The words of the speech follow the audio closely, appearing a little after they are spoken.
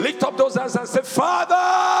Lift up those hands and say, Father,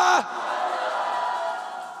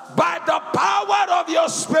 by the power of your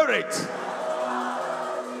Spirit,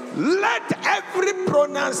 let every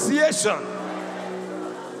pronunciation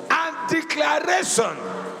and declaration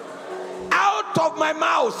out of my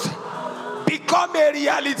mouth become a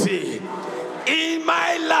reality in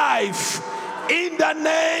my life, in the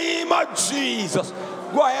name of Jesus.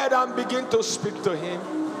 Go ahead and begin to speak to him.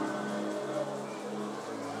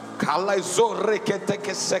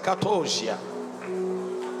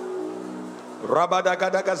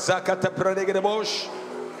 Rabadagadaga zakata pradegebosh.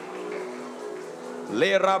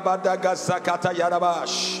 Le rabadaga zakata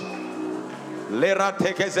yarabash. Le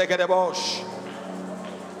rateke zegedebosh.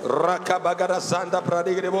 Rakabagada zanda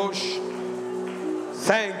pradegebosh.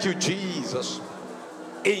 Thank you, Jesus.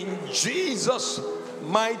 In Jesus'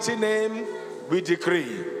 mighty name we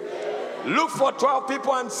decree. Look for 12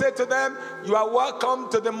 people and say to them, you are welcome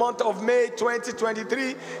to the month of May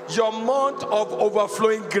 2023, your month of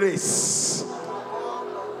overflowing grace.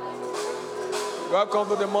 Welcome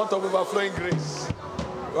to the month of overflowing grace.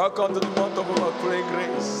 Welcome to the month of overflowing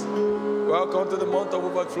grace. Welcome to the month of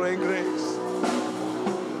overflowing grace.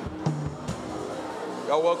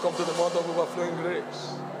 You are welcome to the month of overflowing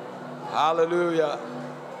grace. Hallelujah.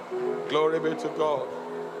 Glory be to God.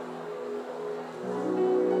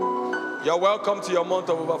 You're welcome to your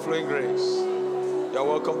month of overflowing grace. You're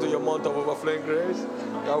welcome to your month of overflowing grace.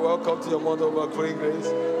 You're welcome to your month of overflowing grace.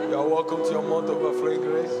 You're welcome to your month of overflowing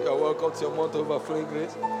grace. You're welcome to your month of overflowing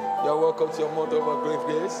grace. You're welcome to your month of overflowing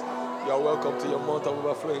grace. You're welcome to your month of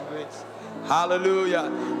overflowing grace.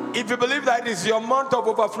 Hallelujah. If you believe that it is your month of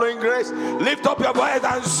overflowing grace, lift up your voice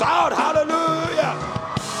and shout hallelujah.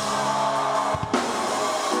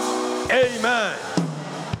 Amen.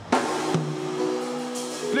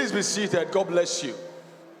 Please be seated. God bless you.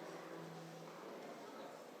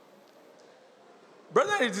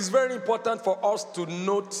 Brother, it is very important for us to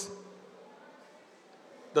note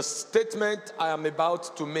the statement I am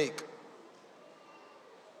about to make.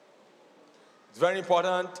 It's very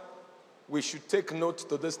important. We should take note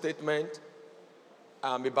to the statement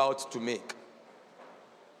I am about to make.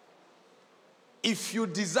 If you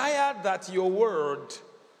desire that your word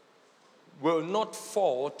will not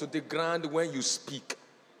fall to the ground when you speak,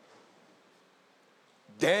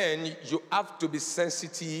 then you have to be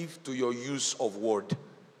sensitive to your use of word.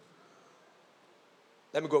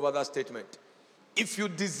 Let me go over that statement. If you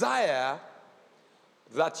desire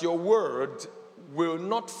that your word will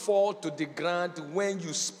not fall to the ground when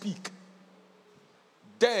you speak,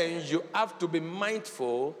 then you have to be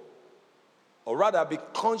mindful, or rather be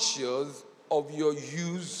conscious of your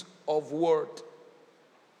use of word.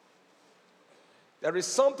 There is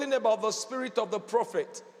something about the spirit of the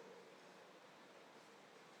prophet,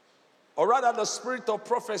 or rather the spirit of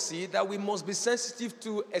prophecy, that we must be sensitive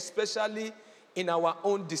to, especially in our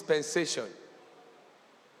own dispensation.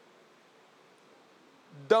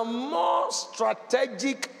 The more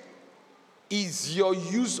strategic is your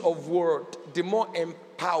use of word, the more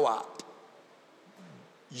empowered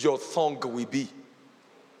your tongue will be.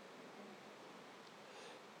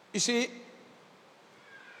 You see,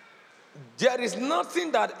 there is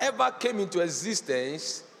nothing that ever came into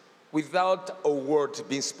existence without a word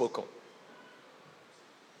being spoken.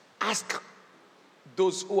 Ask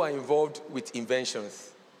those who are involved with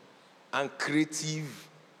inventions and creative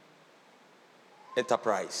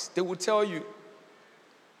enterprise. They will tell you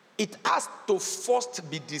it has to first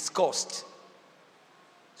be discussed,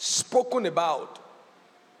 spoken about,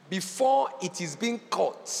 before it is being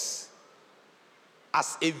caught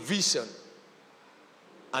as a vision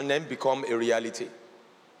and then become a reality.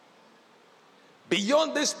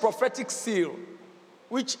 Beyond this prophetic seal,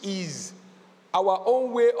 which is our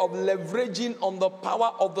own way of leveraging on the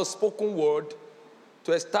power of the spoken word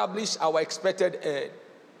to establish our expected end,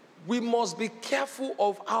 we must be careful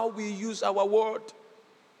of how we use our word.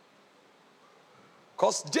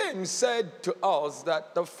 Because James said to us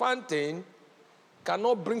that the fountain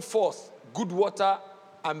cannot bring forth good water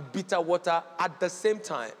and bitter water at the same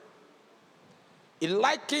time. He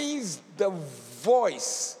likens the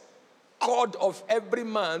voice cord of every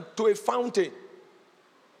man to a fountain.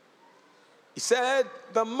 He said,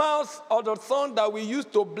 the mouth or the tongue that we use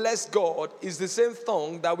to bless God is the same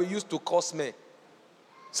tongue that we use to curse men.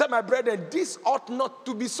 Said, my brethren, this ought not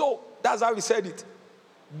to be so. That's how he said it.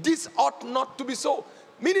 This ought not to be so.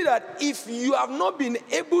 Meaning that if you have not been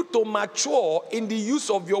able to mature in the use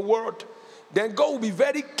of your word, then God will be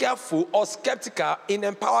very careful or skeptical in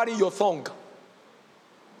empowering your tongue.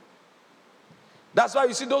 That's why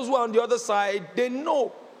you see those who are on the other side, they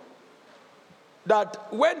know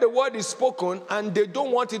that when the word is spoken and they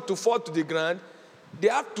don't want it to fall to the ground, they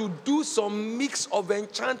have to do some mix of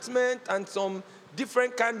enchantment and some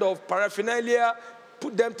different kind of paraphernalia,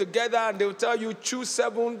 put them together, and they'll tell you, choose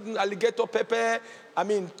 7 alligator pepper,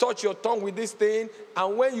 touch your tongue with this thing,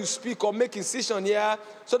 and when you speak or make incision here,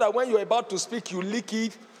 so that when you're about to speak, you lick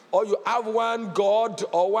it, or you have one god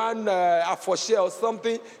or one aphoshe or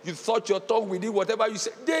something, you touch your tongue with it, whatever you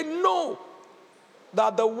say. They know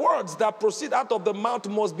that the words that proceed out of the mouth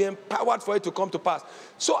must be empowered for it to come to pass.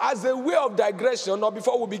 So as a way of digression, or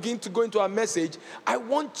before we begin to go into our message, I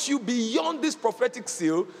want you beyond this prophetic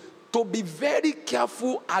seal to be very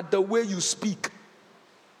careful at the way you speak,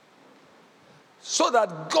 so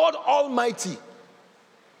that God Almighty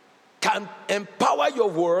can empower your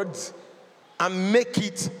words and make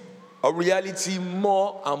it a reality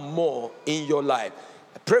more and more in your life.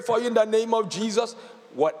 I pray for you in the name of Jesus.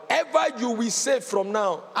 Whatever you will say from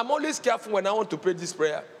now, I'm always careful when I want to pray this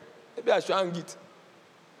prayer. Maybe I should hang it.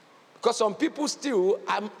 Because some people still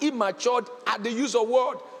are immature at the use of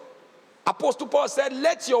word. Apostle Paul said,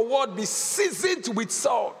 let your word be seasoned with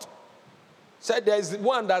salt. Said there's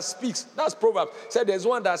one that speaks, that's Proverbs. Said there's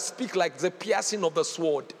one that speaks like the piercing of the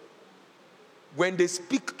sword. When they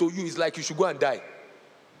speak to you, it's like you should go and die.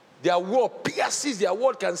 Their word pierces, their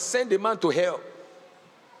word can send a man to hell.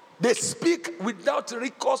 They speak without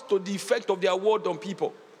recourse to the effect of their word on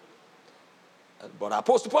people. But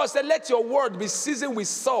Apostle Paul said, let your word be seasoned with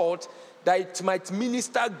salt, that it might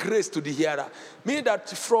minister grace to the hearer. Meaning that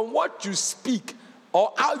from what you speak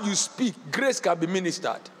or how you speak, grace can be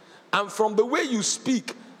ministered. And from the way you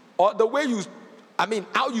speak, or the way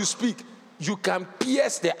how you speak, you can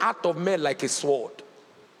pierce the heart of men like a sword.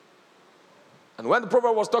 And when the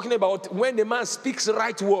prophet was talking about when the man speaks the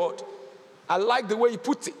right word, I like the way he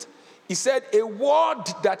puts it. He said, a word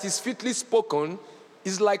that is fitly spoken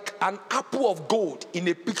is like an apple of gold in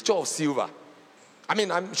a picture of silver.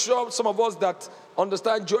 I'm sure some of us that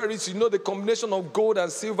understand jewelry, you know the combination of gold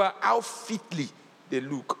and silver, how fitly they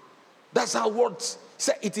look. That's how words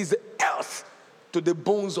say it is health to the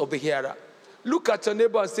bones of the hearer. Look at your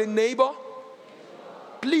neighbor and say, neighbor,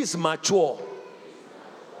 please mature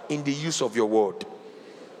in the use of your word.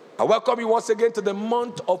 I welcome you once again to the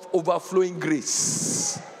month of overflowing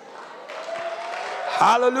grace.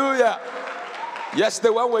 Hallelujah. Yesterday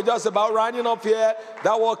when we were just about running up here,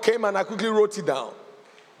 that word came and I quickly wrote it down.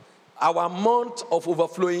 Our month of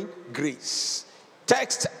overflowing grace.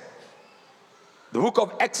 Text, the book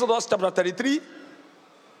of Exodus chapter 33.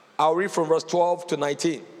 I'll read from verse 12 to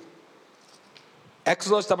 19.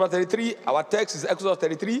 Exodus chapter 33. Our text is Exodus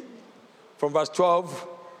 33 from verse 12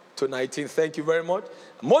 to 19. Thank you very much.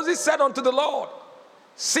 Moses said unto the Lord,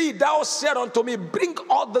 see, thou said unto me, bring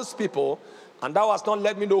all these people, and thou hast not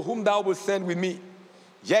let me know whom thou wilt send with me.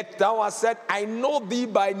 Yet thou hast said, I know thee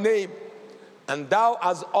by name, and thou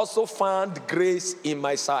hast also found grace in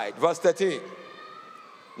my sight. Verse 13.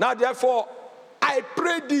 Now therefore, I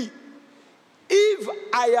pray thee, if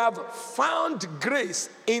I have found grace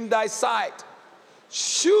in thy sight,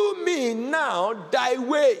 shew me now thy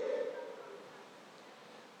way,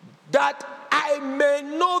 that I may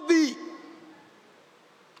know thee,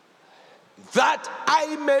 that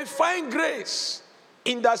I may find grace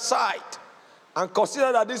in thy sight, and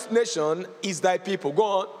consider that this nation is thy people. Go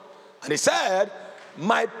on. And he said,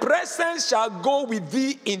 my presence shall go with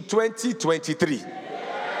thee in 2023.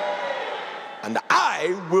 And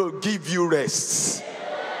I will give you rest.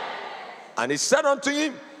 And he said unto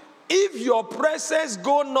him, if your presence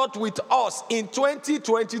go not with us in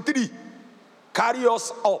 2023, carry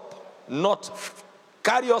us not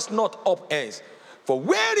up hence. For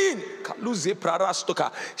wherein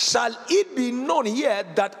shall it be known here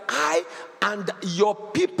that I and your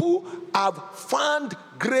people have found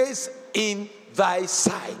grace in thy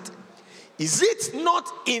sight? Is it not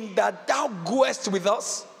in that thou goest with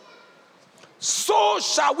us? So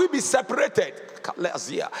shall we be separated,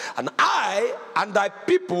 and I and thy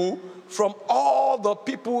people, from all the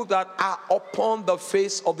people that are upon the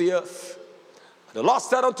face of the earth. And the Lord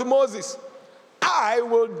said unto Moses, I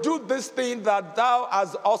will do this thing that thou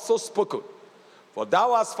hast also spoken, for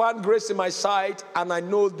thou hast found grace in my sight, and I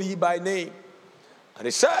know thee by name. And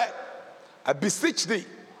he said, I beseech thee,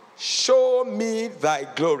 show me thy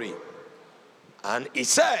glory. And he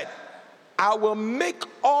said, I will make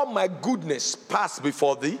all my goodness pass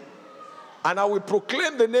before thee, and I will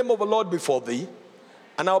proclaim the name of the Lord before thee,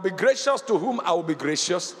 and I will be gracious to whom I will be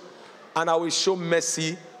gracious, and I will show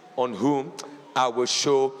mercy on whom I will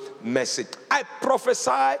show mercy. I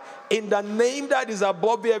prophesy in the name that is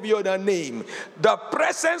above every other name, the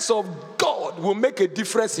presence of God will make a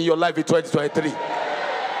difference in your life in 2023.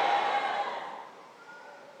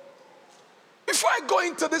 Before I go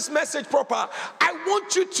into this this message proper, I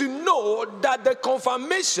want you to know that the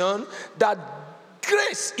confirmation that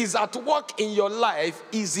grace is at work in your life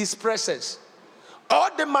is His presence. Or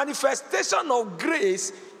the manifestation of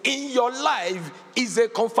grace in your life is a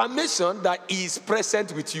confirmation that He is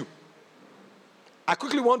present with you. I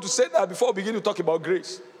quickly want to say that before we begin to talk about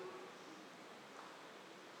grace.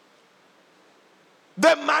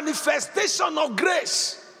 The manifestation of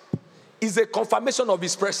grace is a confirmation of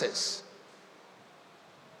His presence.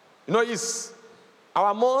 You know, it's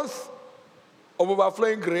our month of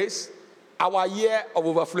overflowing grace, our year of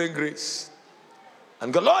overflowing grace.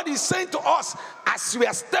 And the Lord is saying to us, as we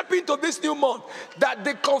are stepping into this new month, that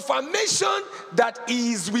the confirmation that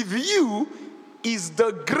He is with you is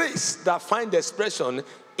the grace that finds expression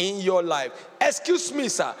in your life. Excuse me,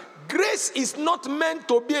 sir. Grace is not meant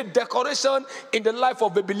to be a decoration in the life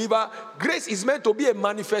of a believer. Grace is meant to be a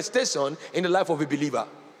manifestation in the life of a believer.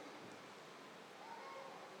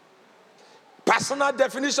 Personal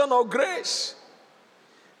definition of grace: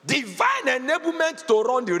 divine enablement to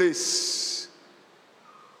run the race.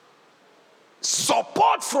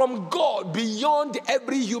 Support from God beyond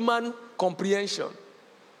every human comprehension.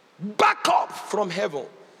 Backup from heaven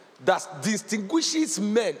that distinguishes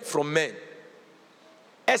men from men.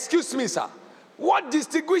 Excuse me, sir. What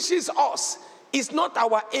distinguishes us is not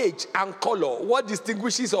our age and color. What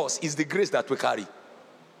distinguishes us is the grace that we carry.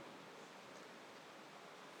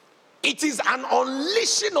 It is an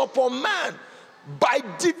unleashing upon man by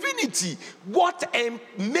divinity what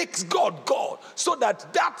makes God God, so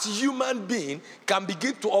that that human being can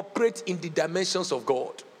begin to operate in the dimensions of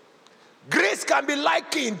God. Grace can be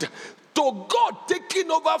likened to God taking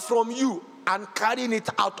over from you and carrying it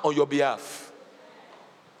out on your behalf.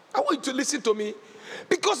 I want you to listen to me,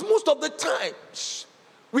 because most of the times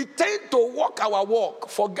we tend to walk our walk,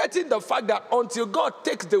 forgetting the fact that until God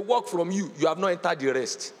takes the work from you, you have not entered the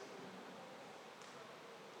rest.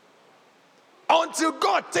 Until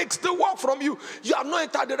God takes the work from you, you have not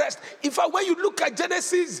entered the rest. In fact, when you look at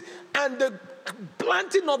Genesis and the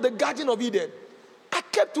planting of the Garden of Eden, I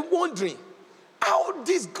kept wondering how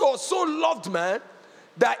this God so loved man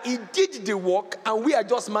that He did the work and we are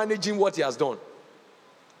just managing what He has done.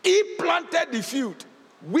 He planted the field,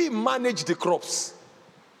 we manage the crops.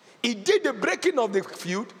 He did the breaking of the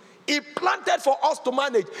field, He planted for us to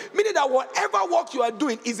manage. Meaning that whatever work you are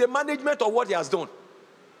doing is a management of what He has done.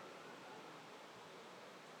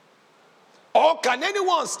 Or can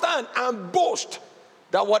anyone stand and boast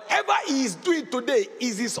that whatever he is doing today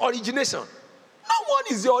is his origination? No one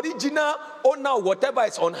is the original owner of whatever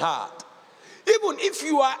is on earth. Even if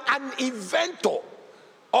you are an inventor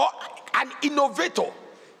or an innovator,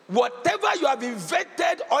 whatever you have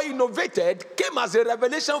invented or innovated came as a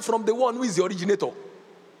revelation from the one who is the originator.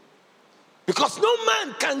 Because no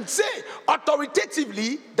man can say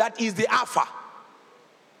authoritatively that he is the Alpha.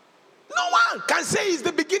 No one can say he is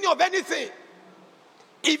the beginning of anything.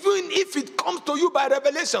 Even if it comes to you by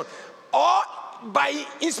revelation or by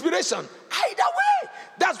inspiration. Either way.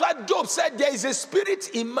 That's why Job said there is a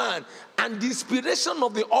spirit in man, and the inspiration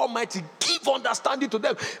of the Almighty give understanding to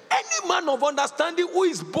them. Any man of understanding who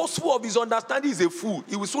is boastful of his understanding is a fool.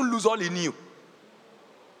 He will soon lose all he knew.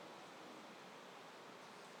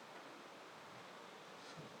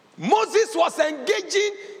 Moses was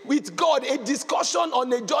engaging with God a discussion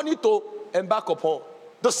on a journey to embark upon.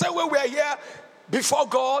 The same way we are here before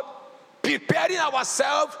God, preparing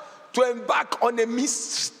ourselves to embark on a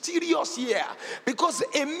mysterious year. Because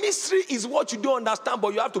a mystery is what you don't understand,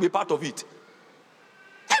 but you have to be part of it.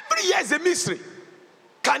 Every year is a mystery.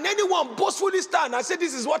 Can anyone boastfully stand and say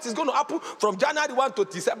this is what is going to happen from January 1 to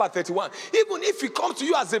December 31? Even if he comes to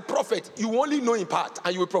you as a prophet, you only know in part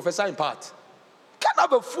and you will prophesy in part. You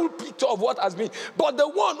can't have a full picture of what has been. But the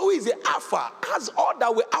one who is the Alpha has all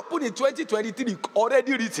that will happen in 2023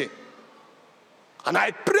 already written. And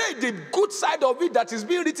I pray the good side of it that is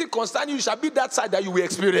being written concerning you shall be that side that you will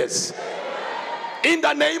experience. In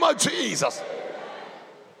the name of Jesus.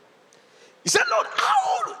 He said, Lord,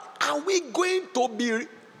 how are we going to be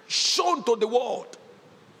shown to the world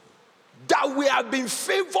that we have been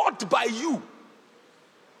favored by you?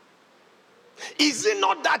 Is it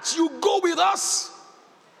not that you go with us?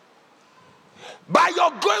 By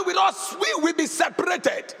your going with us, we will be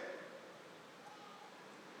separated.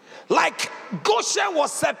 Like Goshen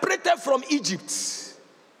was separated from Egypt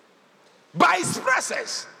by his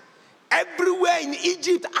presence. Everywhere in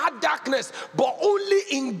Egypt had darkness, but only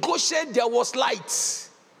in Goshen there was light.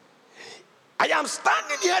 I am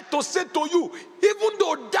standing here to say to you, even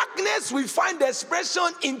though darkness will find expression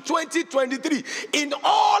in 2023, in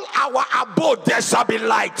all our abode there shall be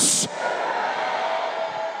light.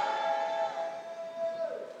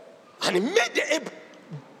 And he made a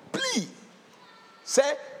plea.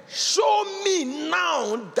 Say, show me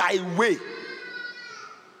now thy way,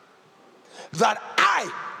 that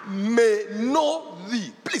I may know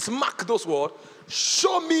thee. Please mark those words.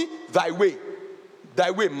 Show me thy way.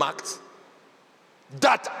 Thy way marked.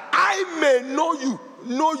 That I may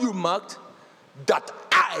know you marked, that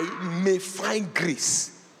I may find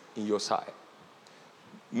grace in your sight.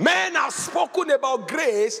 Men have spoken about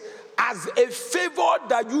grace as a favor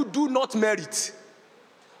that you do not merit,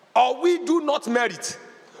 or we do not merit.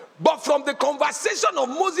 But from the conversation of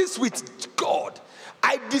Moses with God,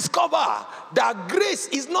 I discover that grace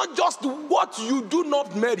is not just what you do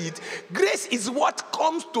not merit. Grace is what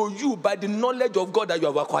comes to you by the knowledge of God that you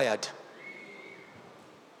have acquired.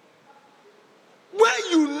 When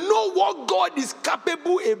you know what God is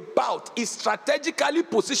capable about, it strategically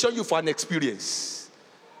positions you for an experience.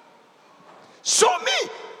 Show me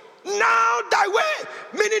now thy way.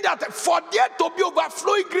 Meaning that for there to be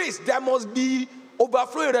overflowing grace, there must be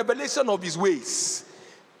overflowing revelation of his ways.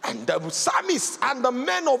 And the psalmist and the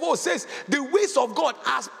men of old says, the ways of God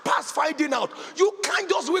are past finding out. You can't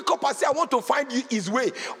just wake up and say, I want to find his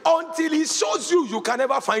way. Until he shows you, you can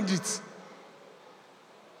never find it.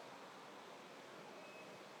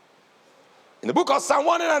 In the book of Psalm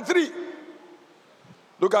 103,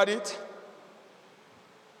 look at it.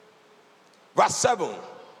 Verse 7.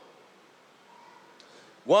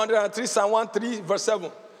 103, Psalm 103, verse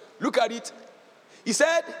 7. Look at it. He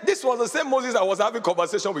said, this was the same Moses that was having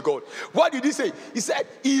conversation with God. What did he say? He said,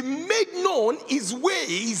 he made known his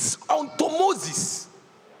ways unto Moses.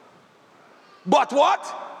 But what?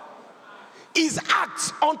 His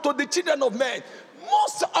acts unto the children of men.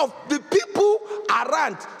 Most of the people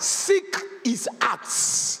around seek his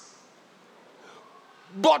acts.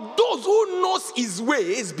 But those who knows his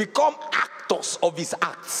ways become actors of his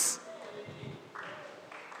acts.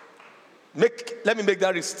 Let me make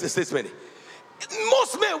that statement.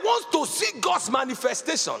 Most men want to see God's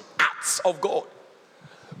manifestation, acts of God.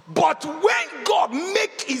 But when God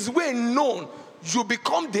makes his way known, you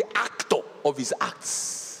become the actor of his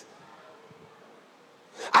acts.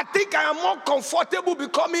 I think I am more comfortable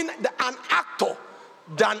becoming an actor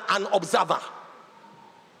than an observer.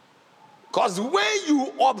 Because when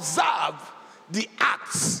you observe the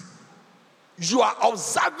acts, you are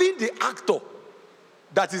observing the actor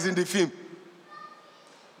that is in the film.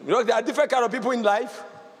 You know, there are different kind of people in life.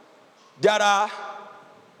 There are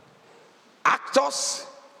actors.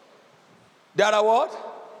 There are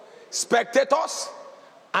what? Spectators.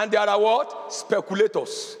 And there are what?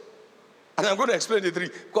 Speculators. And I'm going to explain the three.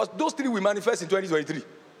 Because those three will manifest in 2023.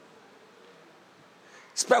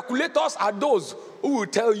 Speculators are those who will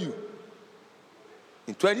tell you,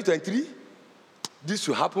 in 2023, this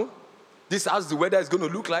will happen. This is how the weather is going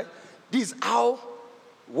to look like. This is how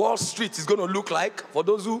Wall Street is going to look like for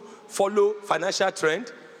those who follow financial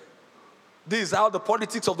trend. This is how the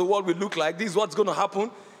politics of the world will look like. This is what's going to happen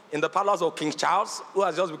in the palace of King Charles, who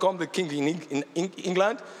has just become the king in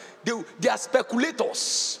England. They are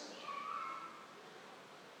speculators.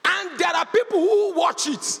 And there are people who watch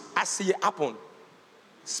it as it happen.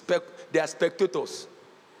 They are spectators.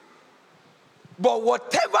 But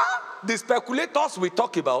whatever the speculators will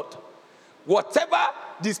talk about, whatever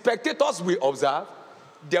the spectators will observe,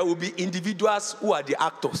 there will be individuals who are the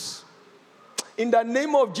actors. In the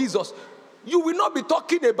name of Jesus, you will not be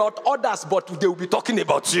talking about others, but they will be talking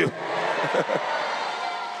about you.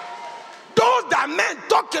 Those that men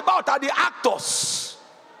talk about are the actors.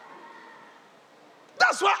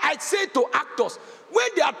 That's why I say to actors, when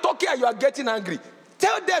they are talking and you are getting angry,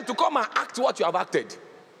 tell them to come and act what you have acted.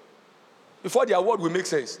 Before their word will make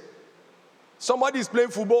sense. Somebody is playing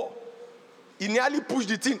football. He nearly pushed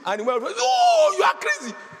the thing and he went, oh, you are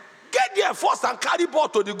crazy. Get there first and carry ball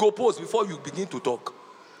to the goalpost before you begin to talk.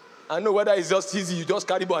 I know whether it's just easy, you just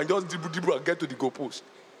carry ball and just dribble and get to the goalpost.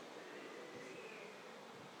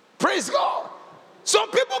 Praise God. Some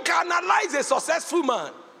people can analyze a successful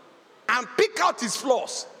man and pick out his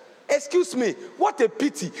flaws. Excuse me, what a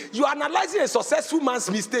pity. You are analyzing a successful man's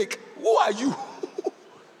mistake. Who are you?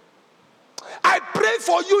 I pray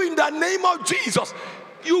for you in the name of Jesus.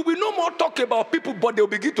 You will no more talk about people, but they'll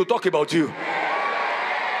begin to talk about you.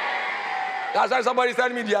 That's why somebody's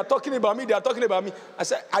telling me they are talking about me, they are talking about me. I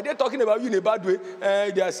said, are they talking about you in a bad way?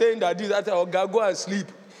 They are saying that this, that, or go and sleep.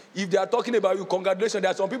 If they are talking about you, congratulations.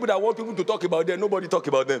 There are some people that want people to talk about them. Nobody talk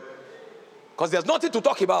about them. Because there's nothing to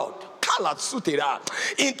talk about.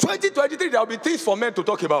 In 2023, there will be things for men to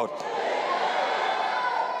talk about.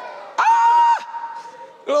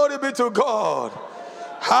 Glory be to God.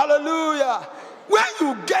 Hallelujah. When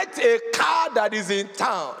you get a car that is in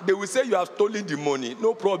town, they will say you have stolen the money.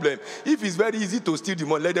 No problem. If it's very easy to steal the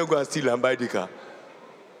money, let them go and steal and buy the car.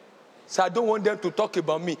 So I don't want them to talk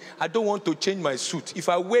about me. I don't want to change my suit. If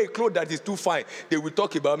I wear a clothes that is too fine, they will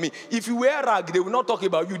talk about me. If you wear rag, they will not talk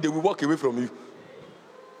about you. They will walk away from you.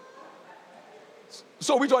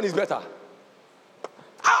 So which one is better?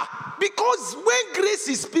 Because when grace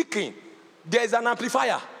is speaking, there is an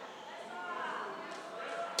amplifier.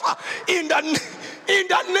 In the name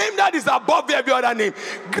that is above every other name,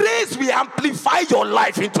 grace will amplify your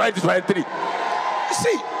life in 2023.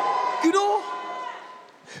 See,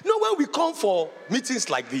 when we come for meetings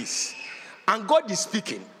like this, and God is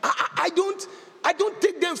speaking, I don't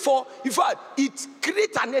take them for. In fact, it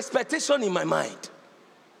creates an expectation in my mind.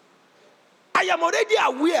 I am already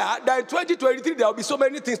aware that in 2023 there will be so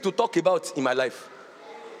many things to talk about in my life.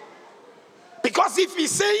 Because if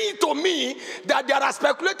he's saying to me that there are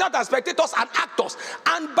speculators and spectators and actors,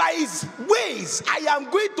 and by his ways I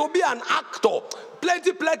am going to be an actor,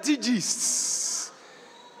 plenty gists.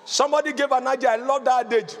 Somebody gave an idea. I love that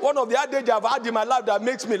adage. One of the adages I've had in my life that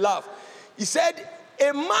makes me laugh. He said,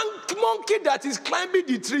 a monkey that is climbing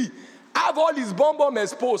the tree have all his bum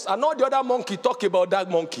exposed, and all the other monkey talk about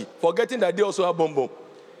that monkey, forgetting that they also have bum.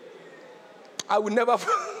 I will never,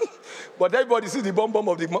 but everybody sees the bum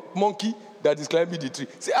of the monkey that is climbing the tree.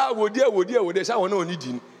 Say, would there, meaning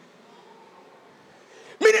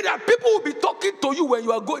that people will be talking to you when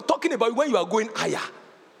you are talking about when you are going higher.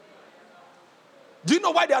 Do you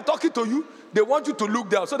know why they are talking to you? They want you to look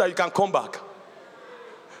down so that you can come back.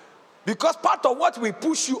 Because part of what will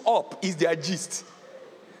push you up is their gist.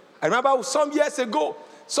 I remember some years ago,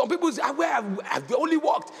 some people said, where have only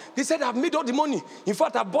worked? They said, I've made all the money. In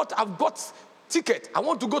fact, I've bought ticket. I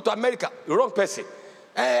want to go to America. The wrong person.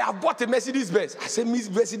 I bought a Mercedes-Benz. I said,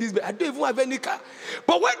 Mercedes-Benz. I don't even have any car.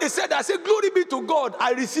 But when they said that, I said, glory be to God,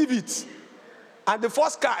 I receive it. And the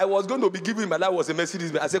first car I was going to be given in my life was a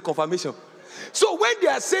Mercedes-Benz. I said, confirmation. So when they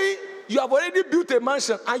are saying, you have already built a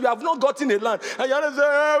mansion and you have not gotten a land, and you are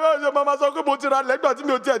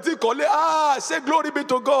saying, say glory be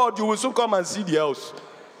to God, you will soon come and see the house.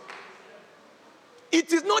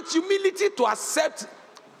 It is not humility to accept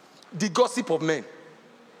the gossip of men.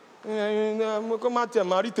 In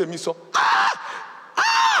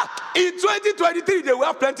 2023, they will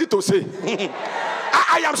have plenty to say.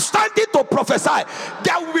 I am standing to prophesy.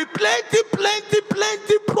 There will be plenty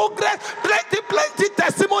progress, plenty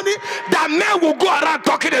testimony that men will go around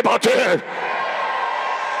talking about it.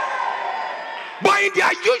 But in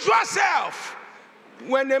their usual self,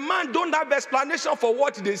 when a man don't have explanation for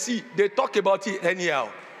what they see, they talk about it anyhow.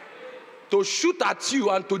 To shoot at you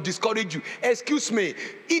and to discourage you. Excuse me,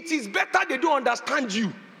 it is better they don't understand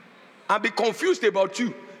you and be confused about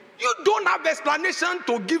you. You don't have explanation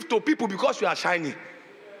to give to people because you are shining.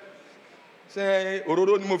 Say, you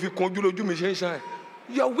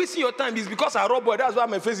are wasting your time. It's because I rob boy. That's why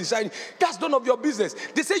my face is shining. That's none of your business.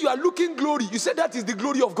 They say you are looking glory. You say that is the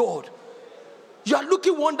glory of God. You are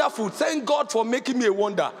looking wonderful. Thank God for making me a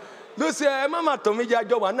wonder. Don't say, Mama told me your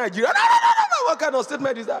job in Nigeria. No. What kind of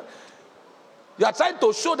statement is that? You are trying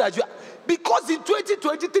to show that you are. Because in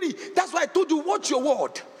 2023, that's why I told you, watch your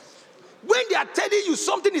word. When they are telling you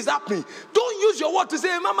something is happening, don't use your word to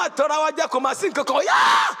say, Mama Torawaja Komasin.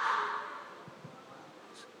 Yeah!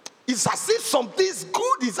 It's as if something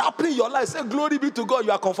good is happening in your life. Say, glory be to God,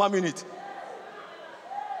 you are confirming it.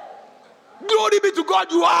 Glory be to God,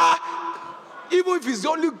 you are. Even if it's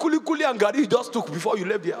only kuli and gari you just took before you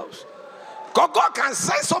left the house. God can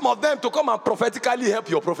send some of them to come and prophetically help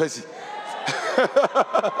your prophecy.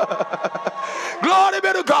 Glory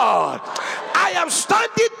be to God. I am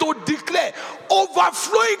standing to declare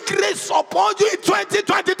overflowing grace upon you in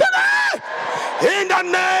 2023. In the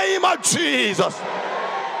name of Jesus.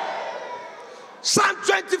 Psalm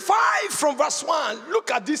 25 from verse 1. Look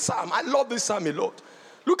at this psalm. I love this psalm a lot.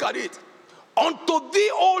 Look at it. Unto thee,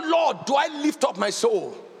 O Lord, do I lift up my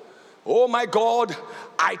soul. Oh my God,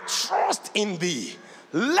 I trust in thee.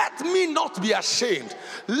 Let me not be ashamed.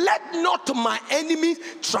 Let not my enemies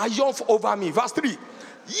triumph over me. Verse 3.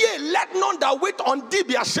 Yea, let none that wait on thee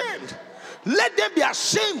be ashamed. Let them be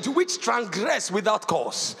ashamed which transgress without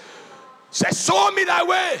cause. Say, show me thy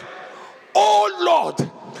way. O Lord,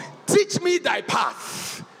 teach me thy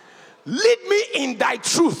path. Lead me in thy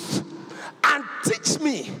truth. And teach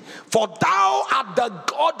me, for thou art the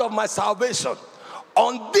God of my salvation.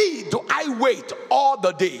 On thee do I wait all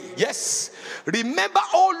the day. Yes. Remember,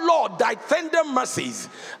 O Lord, thy tender mercies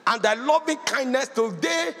and thy loving kindness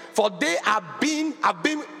today, for they have been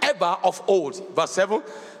ever of old. Verse 7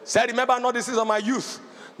 said, remember not the sins of my youth,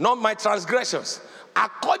 not my transgressions.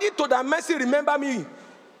 According to thy mercy, remember me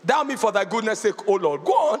Thou me for thy goodness sake, O Lord.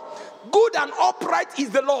 Go on. Good and upright is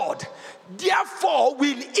the Lord. Therefore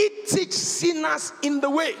will he teach sinners in the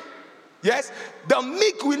way. Yes? The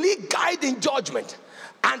meek will he guide in judgment.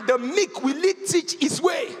 And the meek will he teach his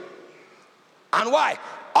way. And why?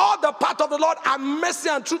 All the path of the Lord are mercy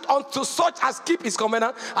and truth unto such as keep his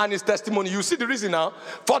covenant and his testimony. You see the reason now?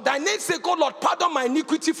 For thy name's sake, O Lord, pardon my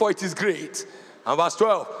iniquity, for it is great. And verse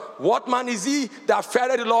 12. What man is he that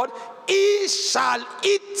feareth the Lord? He shall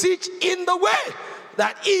he teach in the way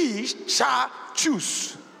that he shall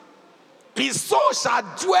choose. His soul shall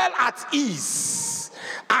dwell at ease,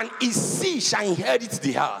 and his seed shall inherit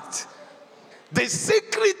the earth. The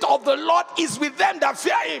secret of the Lord is with them that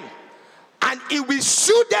fear him, and he will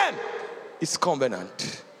shew them his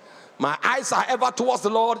covenant. My eyes are ever towards the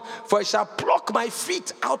Lord, for he shall pluck my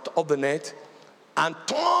feet out of the net, and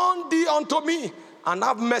turn thee unto me, and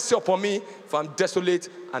have mercy upon me, for I am desolate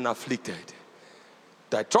and afflicted.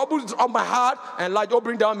 Thy troubles of my heart, and light,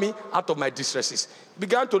 bring down me out of my distresses. He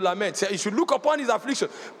began to lament. Say, he should look upon his affliction.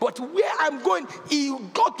 But where I'm going, he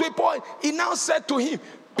got to a point. He now said to him,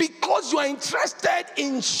 because you are interested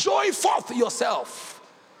in showing forth yourself,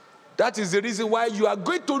 that is the reason why you are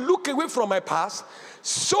going to look away from my past,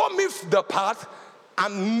 show me the path,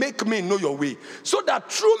 and make me know your way, so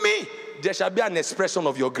that through me there shall be an expression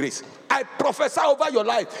of your grace. I prophesy over your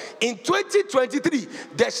life. In 2023,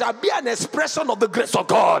 there shall be an expression of the grace of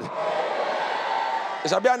God. There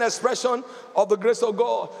shall be an expression of the grace of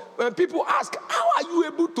God. When people ask, how are you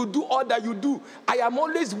able to do all that you do? I am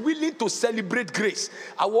always willing to celebrate grace.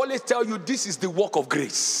 I will always tell you, this is the work of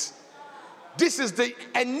grace. This is the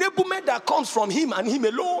enablement that comes from him and him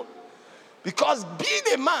alone. Because being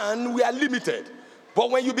a man, we are limited. But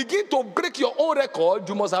when you begin to break your own record,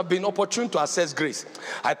 you must have been opportune to access grace.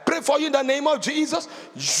 I pray for you in the name of Jesus,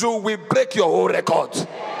 you will break your own record.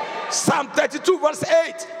 Psalm 32 verse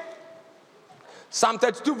 8. Psalm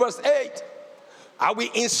 32 verse 8. I will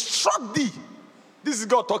instruct thee, this is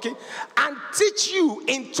God talking, and teach you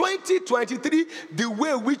in 2023 the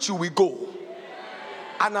way which you will go.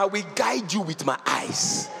 And I will guide you with my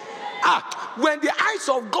eyes. When the eyes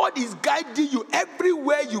of God is guiding you,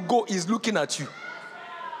 everywhere you go is looking at you.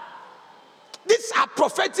 These are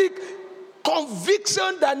prophetic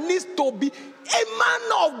conviction that needs to be. A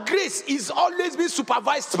man of grace is always being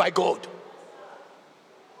supervised by God.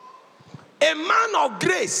 A man of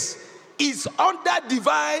grace is under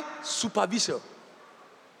divine supervision.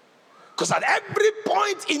 Because at every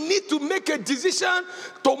point he needs to make a decision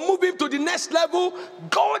to move him to the next level,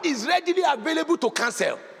 God is readily available to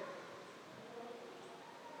cancel.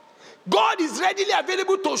 God is readily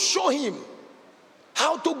available to show him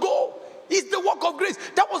how to go. It's the work of grace.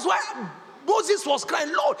 That was why Moses was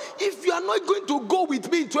crying, Lord, if you are not going to go with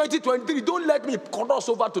me in 2023, don't let me cross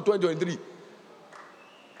over to 2023.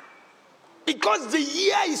 Because the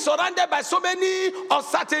year is surrounded by so many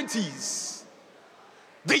uncertainties.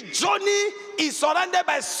 The journey is surrounded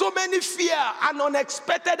by so many fear and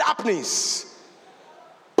unexpected happenings.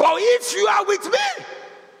 But if you are with me,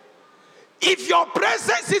 if your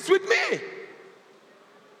presence is with me,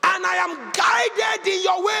 and I am guided in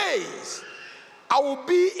your ways, I will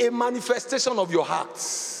be a manifestation of your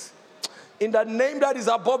hearts. In the name that is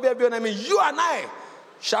above every name, you and I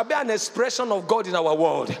shall be an expression of God in our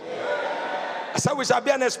world. I said we shall be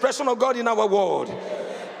an expression of God in our world.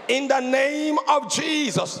 In the name of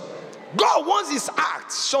Jesus. God wants his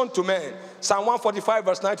act shown to men. Psalm 145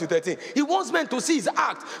 verse 9 to 13. He wants men to see his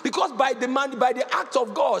act. Because by the act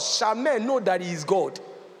of God shall men know that he is God.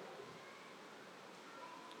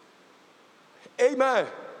 Amen.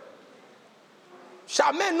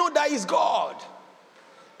 Shall men know that he's God?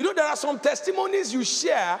 You know, there are some testimonies you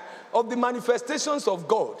share of the manifestations of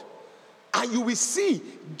God. And you will see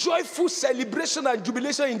joyful celebration and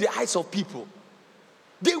jubilation in the eyes of people.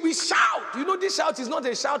 They will shout. You know, this shout is not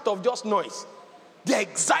a shout of just noise. They're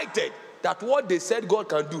excited that what they said God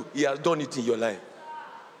can do, he has done it in your life.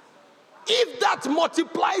 If that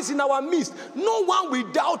multiplies in our midst, no one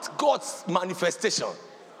will doubt God's manifestation.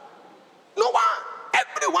 No one.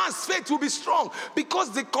 Everyone's faith will be strong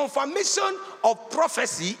because the confirmation of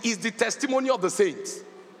prophecy is the testimony of the saints.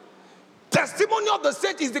 Testimony of the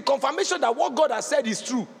saint is the confirmation that what God has said is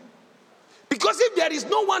true. Because if there is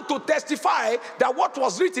no one to testify that what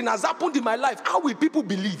was written has happened in my life, how will people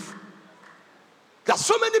believe? There are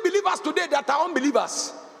so many believers today that are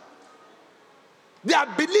unbelievers. They are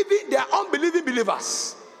unbelieving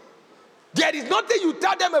believers. There is nothing you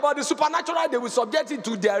tell them about the supernatural, they will subject it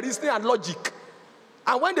to their reasoning and logic.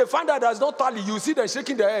 And when they find out there's no tally, you see them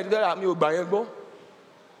shaking their head. They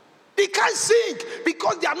can't sing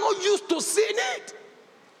because they are not used to seeing it.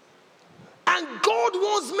 And And God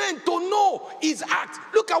wants men to know his act.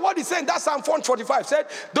 Look at what he said. That's Psalm 145. Said,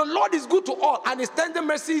 the Lord is good to all, and his tender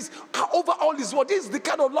mercies are over all his word. This is the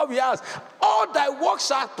kind of love he has. All thy works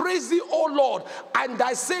shall praise thee, O Lord, and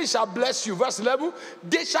thy saints shall bless you. Verse 11.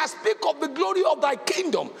 They shall speak of the glory of thy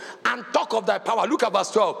kingdom and talk of thy power. Look at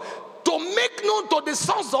verse 12. To make known to the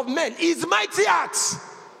sons of men his mighty acts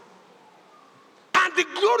and the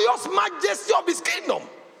glorious majesty of his kingdom.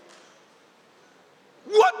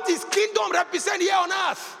 What this kingdom represents here on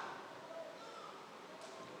earth.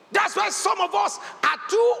 That's why some of us are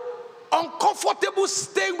too uncomfortable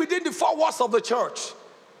staying within the four walls of the church.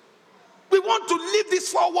 We want to leave these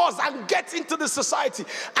four walls and get into the society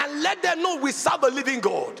and let them know we serve a living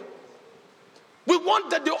God. We want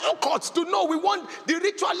the occults to know. We want the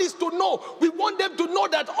ritualists to know. We want them to know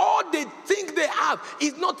that all they think they have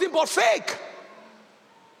is nothing but fake.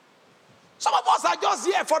 Some of us are just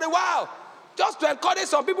here for a while, just to encourage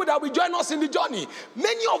some people that will join us in the journey.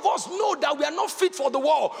 Many of us know that we are not fit for the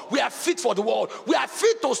world. We are fit for the world. We are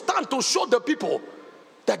fit to stand to show the people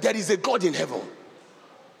that there is a God in heaven.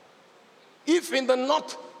 If in the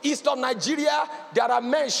northeast of Nigeria, there are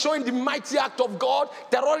men showing the mighty act of God,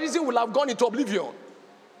 terrorism will have gone into oblivion.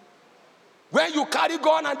 When you carry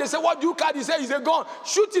gun and they say, what do you carry? You say, it's a gun.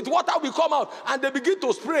 Shoot it, water will come out. And they begin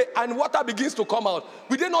to spray and water begins to come out.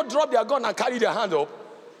 Will they not drop their gun and carry their hand up?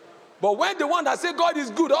 But when the one that say God is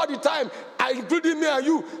good all the time, including me and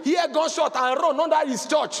you, hear gunshot and run under his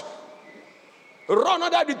church, run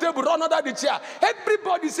under the table, run under the chair.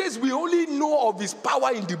 Everybody says we only know of his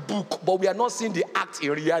power in the book, but we are not seeing the act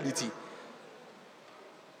in reality.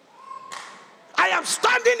 I am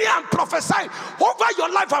standing here and prophesying over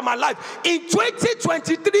your life and my life. In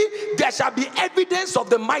 2023, there shall be evidence of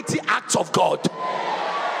the mighty acts of God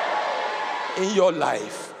in your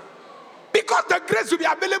life. Because the grace will be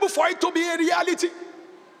available for it to be a reality.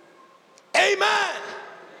 Amen.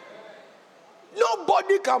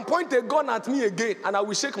 Nobody can point a gun at me again and I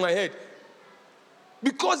will shake my head.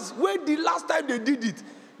 Because when the last time they did it,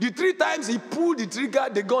 the 3 times he pulled the trigger,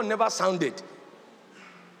 the gun never sounded.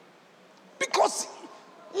 Because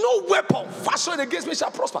no weapon fashioned against me shall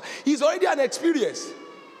prosper. He's already an experience.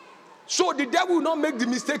 So the devil will not make the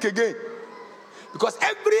mistake again. Because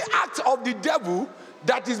every act of the devil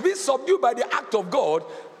that is being subdued by the act of God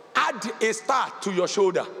add a star to your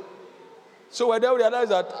shoulder. So when they realize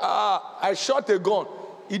that, I shot a gun,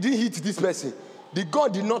 it didn't hit this person. The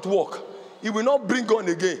gun did not work. It will not bring gun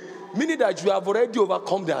again. Meaning that you have already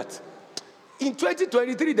overcome that. In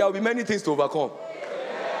 2023, there will be many things to overcome.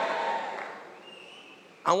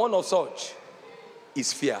 And one of such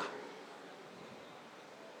is fear.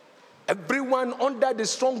 Everyone under the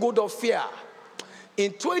stronghold of fear.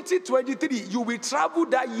 In 2023, you will travel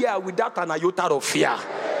that year without an iota of fear.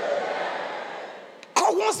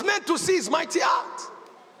 God wants men to see his mighty act.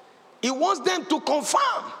 He wants them to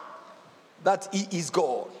confirm that he is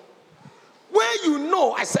God. When you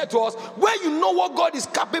know, I said to us, when you know what God is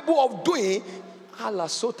capable of doing,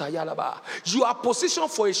 you are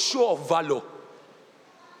positioned for a show of valor.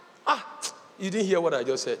 You didn't hear what I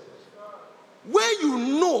just said. When you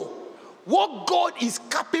know what God is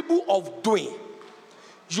capable of doing,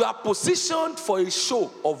 you are positioned for a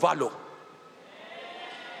show of valor.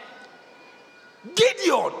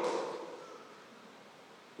 Gideon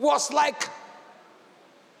was like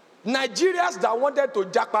Nigerians that wanted to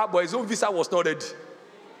jackpot, but his own visa was not ready.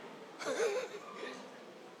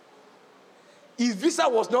 His visa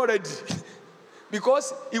was not ready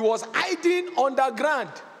because he was hiding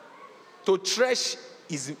underground to thresh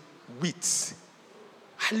his wheat.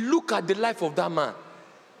 I look at the life of that man,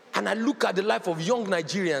 and I look at the life of young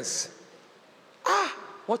Nigerians.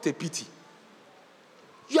 What a pity.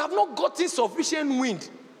 You have not gotten sufficient wind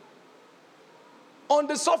on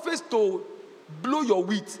the surface to blow your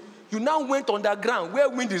wheat. You now went underground where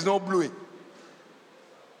wind is not blowing.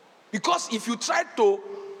 Because if you try to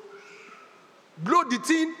blow the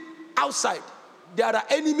thing outside, there are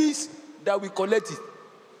enemies that will collect it.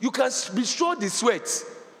 You can be sure the sweat,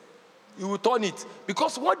 you will turn it.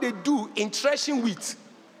 Because what they do in threshing wheat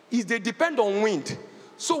is they depend on wind.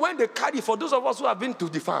 So when they carry, for those of us who have been to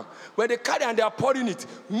the farm, when they carry and they are pouring it,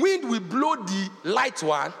 wind will blow the light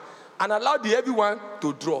one and allow the heavy one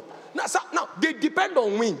to drop. Now they depend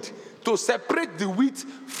on wind to separate the wheat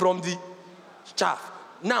from the chaff.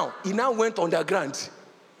 Now, he now went underground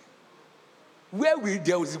where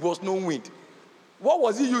there was no wind. What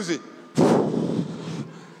was he using?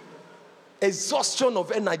 Exhaustion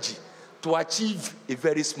of energy to achieve a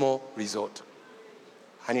very small result.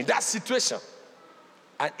 And in that situation,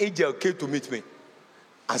 an angel came to meet me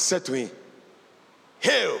and said to him,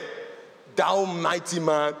 "Hail, thou mighty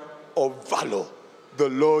man of valor. The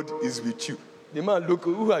Lord is with you. The man look,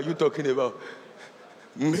 who are you talking about?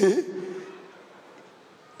 Me?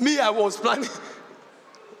 Me, I was planning.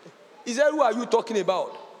 He said, who are you talking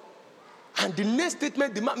about? And the next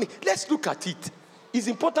statement, the man, let's look at it. It's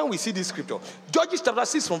important we see this scripture. Judges chapter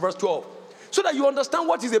 6 from verse 12. So that you understand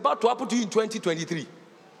what is about to happen to you in 2023.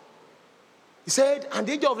 He said, and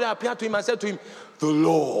the angel of the Lord appeared to him and said to him, the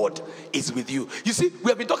Lord is with you. You see,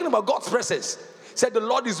 we have been talking about God's presence. He said, the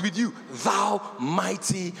Lord is with you, thou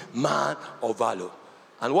mighty man of valor.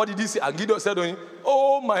 And what did he say? And Gideon said to him,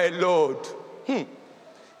 oh my Lord,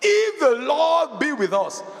 if the Lord be with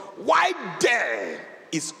us, why then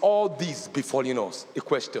is all this befalling us? A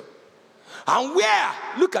question. And where,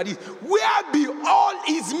 look at it, where be all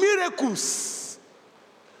his miracles,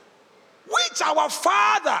 which our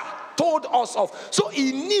father told us of? So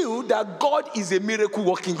he knew that God is a miracle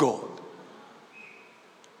working God.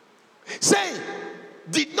 Saying,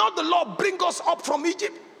 did not the Lord bring us up from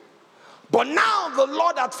Egypt? But now the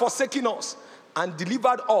Lord hath forsaken us and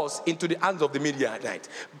delivered us into the hands of the Midianites.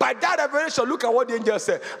 By that revelation, look at what the angel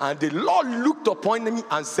said. And the Lord looked upon me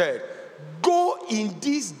and said, go in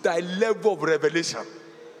this thy level of revelation,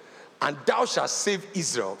 and thou shalt save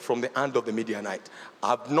Israel from the hand of the Midianites.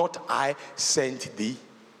 Have not I sent thee?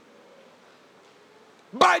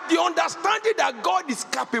 By the understanding that God is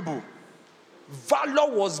capable,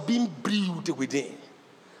 valor was being brewed within.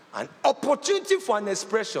 An opportunity for an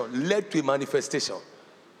expression led to a manifestation.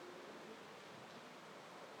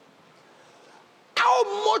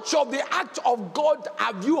 How much of the act of God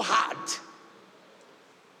have you had?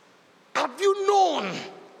 Have you known?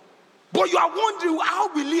 But you are wondering,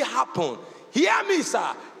 how will it happen? Hear me,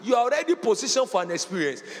 sir. You are already positioned for an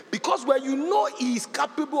experience. Because when you know he is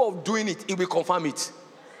capable of doing it, he will confirm it.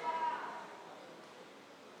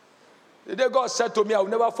 The day God said to me, I will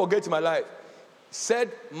never forget in my life. He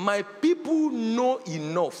said, my people know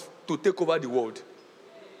enough to take over the world.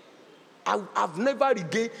 I've never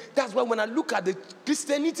regained. That's why when I look at the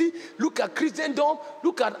Christianity, look at Christendom,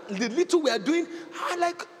 look at the little we are doing, I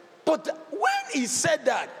like, but when he said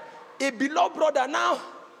that, a beloved brother now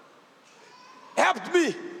helped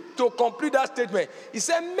me to complete that statement. He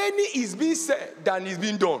said, many is being said than is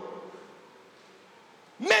being done.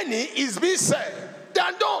 Many is being said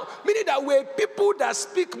than done. Meaning that we're people that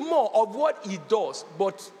speak more of what he does,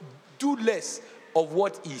 but do less of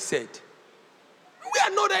what he said. We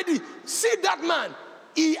are not ready. See that man.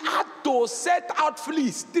 He had to set out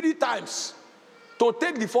fleas 3 times to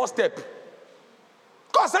take the first step.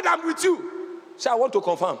 God said, I'm with you. So I want to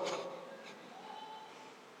confirm.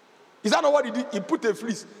 Is that not what he did? He put a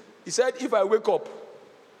fleece. He said, if I wake up,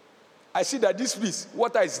 I see that this fleece,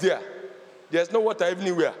 water is there. There's no water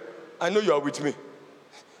anywhere. I know you are with me.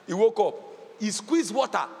 He woke up. He squeezed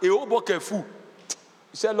water, a whole bucket full.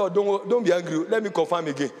 He said, Lord, don't be angry. Let me confirm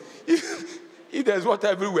again. If there's water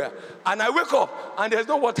everywhere, and I wake up, and there's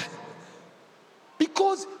no water.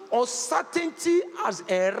 Because uncertainty has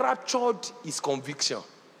enraptured his conviction.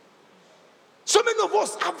 So many of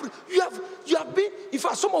us you have been, in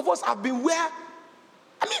fact, some of us have been where,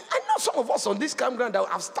 I know some of us on this campground that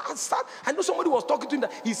have started. I know somebody was talking to him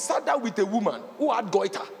that he sat down with a woman who had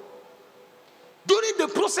goiter. During the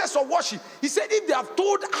process of worship, he said if they have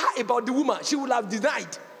told her about the woman, she would have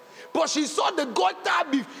denied. But she saw the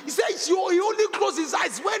goiter. He said he only closed his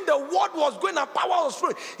eyes when the word was going and power was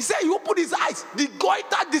flowing. He said he opened his eyes, the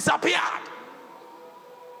goiter disappeared.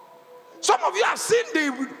 Some of you have seen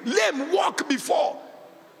the lame walk before.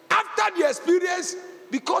 After the experience,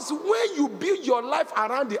 because when you build your life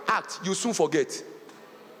around the act, you soon forget.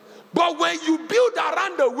 But when you build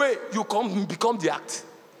around the way, you become the act.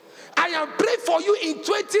 I am praying for you in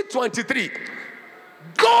 2023.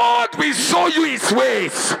 God will show you his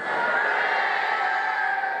ways.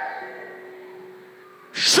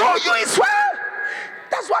 Show you his way.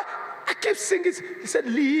 That's why I kept singing. He said,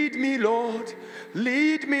 lead me, Lord.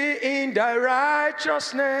 Lead me in thy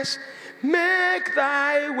righteousness. Make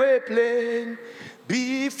thy way plain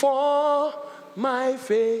before my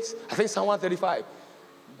face. I think Psalm 135.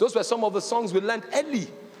 Those were some of the songs we learned early.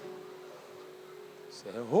 Say,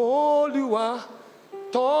 Olúwa,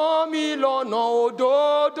 tọ́ mi lọ́nà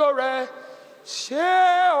òdodo rẹ,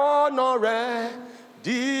 ṣe ọ̀nà rẹ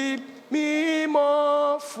di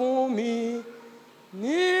mímọ́ fún mi.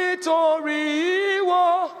 Nítorí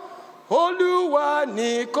ìwọ, Olúwa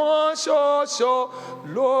nìkan ṣoṣo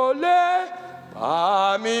ló lè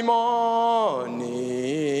pa mí mọ́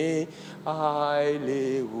ní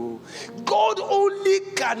àìléwu. God only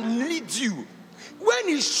can lead you. When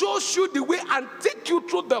he shows you the way and take you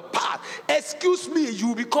through the path, excuse me,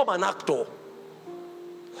 you become an actor.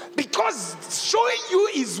 Because showing you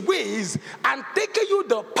his ways and taking you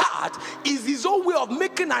the path is his own way of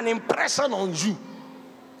making an impression on you.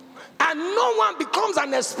 And no one becomes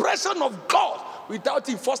an expression of God without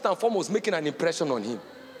him first and foremost making an impression on him.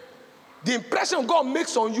 The impression God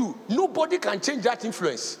makes on you, nobody can change that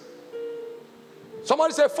influence.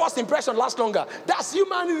 Somebody say first impression lasts longer. That's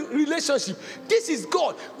human relationship. This is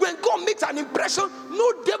God. When God makes an impression,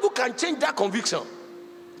 no devil can change that conviction.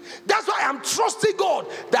 That's why I'm trusting God.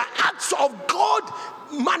 The acts of God,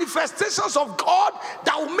 manifestations of God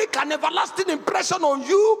that will make an everlasting impression on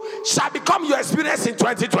you shall become your experience in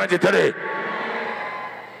 2023.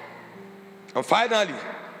 And finally,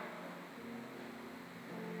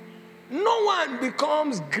 no one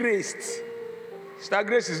becomes graced. Sister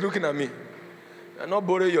Grace is looking at me. I'm not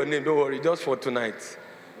borrowing your name, don't worry, just for tonight.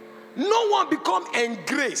 No one becomes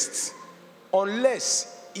engraced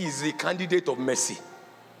unless he's a candidate of mercy.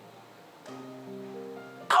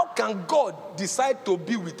 How can God decide to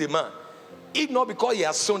be with a man if not because he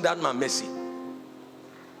has shown that man mercy?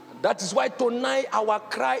 That is why tonight our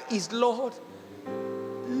cry is, Lord,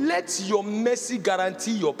 let your mercy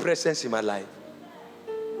guarantee your presence in my life.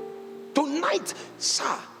 Tonight,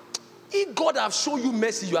 sir, if God has shown you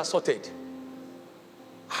mercy, you are sorted.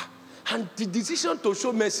 And the decision to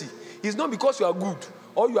show mercy is not because you are good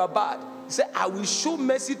or you are bad. He said, I will show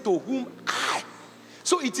mercy to whom I.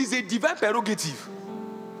 So it is a divine prerogative.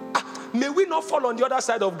 May we not fall on the other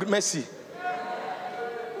side of mercy.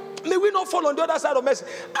 May we not fall on the other side of mercy.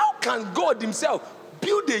 How can God himself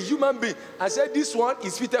build a human being and say this one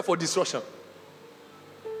is fitted for destruction?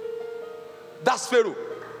 That's Pharaoh.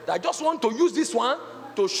 I just want to use this one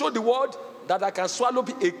to show the world that I can swallow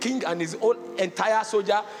a king and his own entire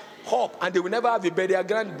soldier up, and they will never have a burial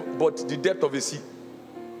ground but the depth of the sea.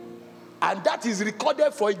 And that is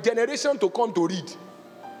recorded for a generation to come to read.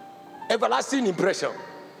 Everlasting impression.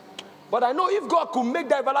 But I know if God could make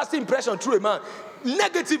that everlasting impression through a man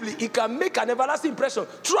negatively, he can make an everlasting impression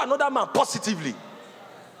through another man positively.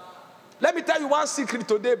 Let me tell you one secret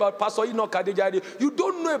today about Pastor Enoch Adejade. You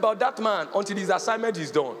don't know about that man until his assignment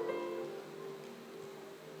is done.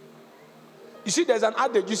 You see, there's an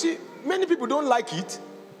adage. You see, many people don't like it,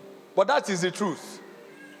 but that is the truth.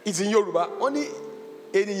 It's in Yoruba. Only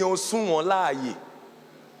ènìyàn sunwọ̀n láàyè.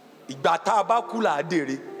 Ìgbà tá a bá kú là á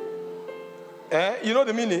dèrè. You know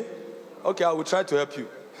the meaning? Okay, I will try to help you.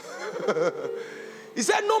 He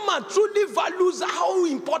said, no man truly values how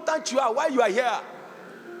important you are while you are here.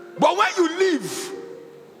 But when you leave,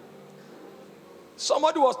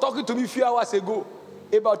 somebody was talking to me a few hours ago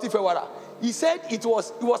about Ifewara. He said he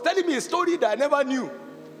was telling me a story that I never knew.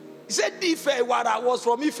 He said Ifewara was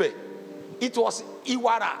from Ife. It was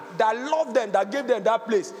Iwara that loved them, that gave them that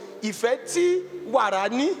place. Ifeti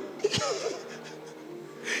Warani.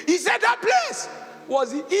 He said that place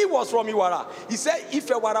he was from Iwara. He said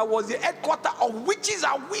Ifewara was the headquarters of witches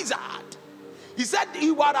and wizards. He said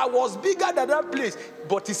Iwara was bigger than that place.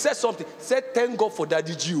 But he said something. He said, thank God for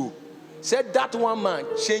Daddy Gio. He said that one man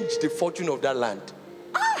changed the fortune of that land.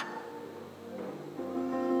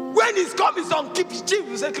 When he's coming, some keep chief,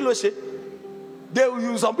 you say, Kiloshe. They will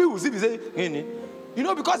use some people, say, you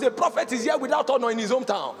know, because the prophet is here without honor in his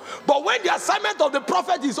hometown. But when the assignment of the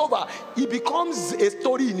prophet is over, he becomes a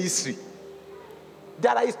story in history.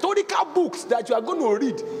 There are historical books that you are going to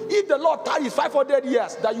read. If the Lord tarries 500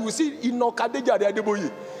 years, that you will see in Okadeja de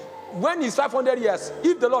Adeboye. When it's 500 years,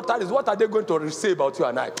 if the Lord tarries, what are they going to say about you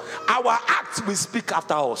and I? Our acts will speak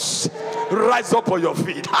after us. Rise up on your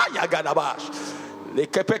feet. I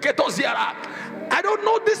don't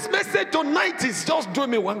know, this message tonight is just doing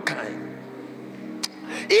me one kind.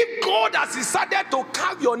 If God has decided to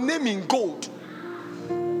carve your name in gold,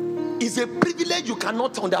 it's a privilege you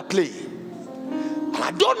cannot underplay.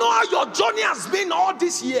 I don't know how your journey has been all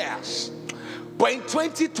these years, but in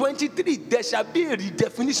 2023, there shall be a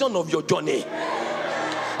redefinition of your journey.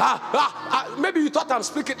 Maybe you thought I'm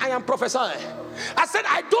speaking, I am prophesying. I said,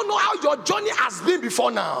 I don't know how your journey has been before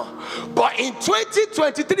now, but in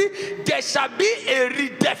 2023, there shall be a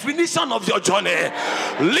redefinition of your journey.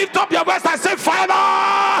 Lift up your voice and say,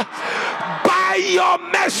 Father, by your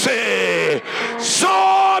mercy,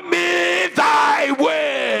 show me thy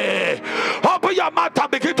way. Open your mouth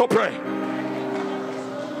and begin to pray.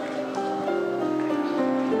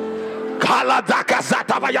 Kaladaka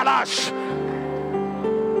Zatavayalash.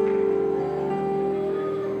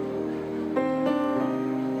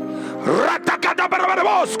 Ratakada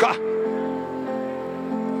Baraboska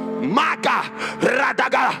Maka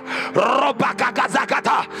Radaga Robaka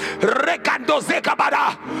Kazakata Rekando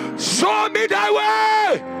Zekabada. Show me thy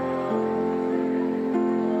way.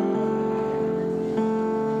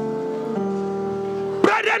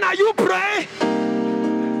 Children, are you praying?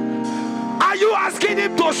 Are you asking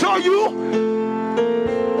him to show you?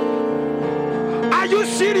 Are you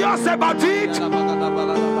serious about it?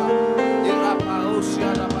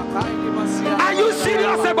 Are you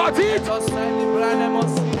serious about it?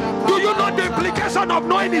 Do you know the implication of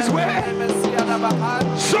knowing his way?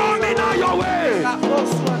 Show me now your way.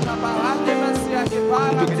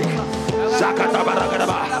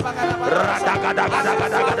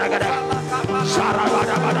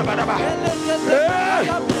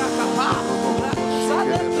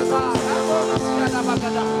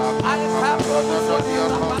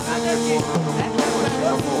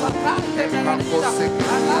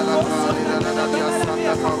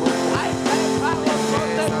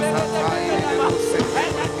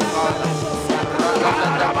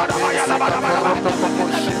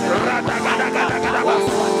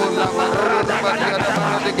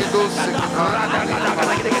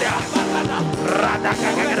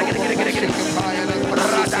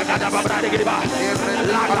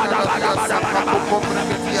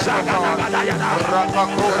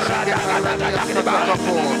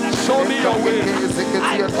 Show me your way.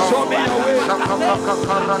 Show me your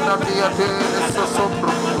way.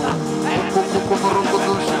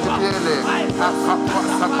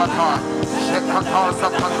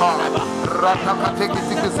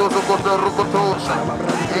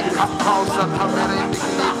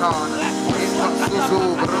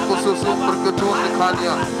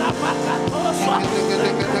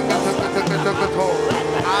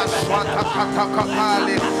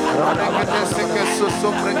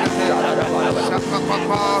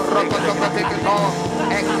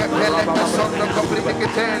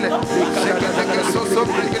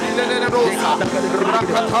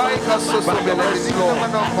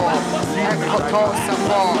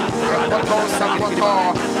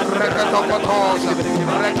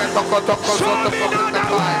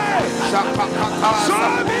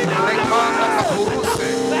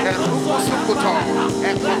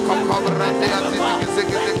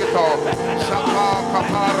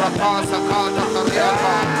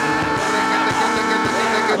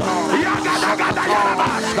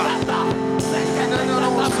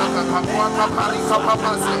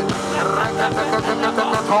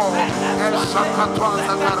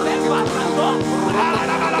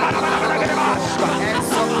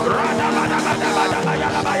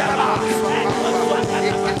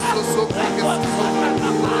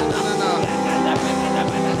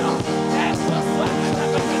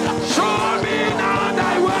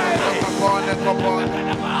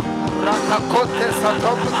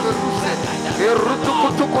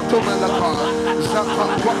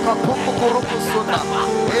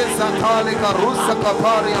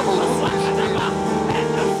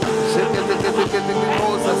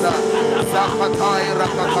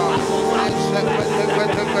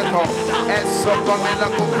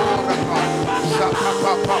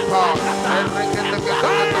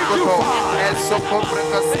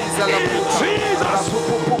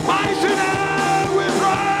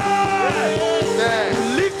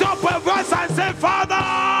 Lift up a voice and say, Father,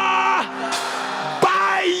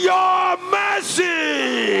 by your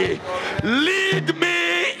mercy, lead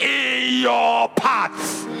me in your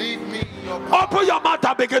paths. Open your mouth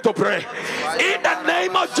and begin to pray. In the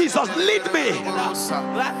name of Jesus, lead me.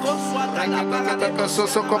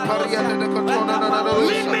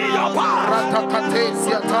 Lead me in your path.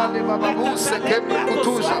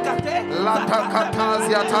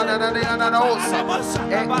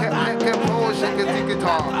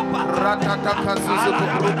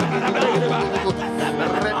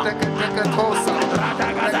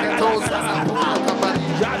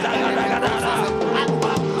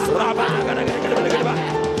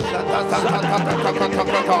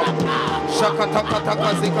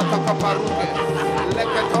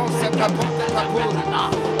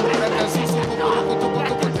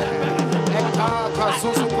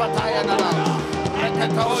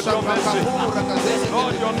 Lord, your mercy.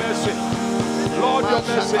 Lord, your mercy. Lord, your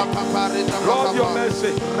mercy. Lord, your mercy.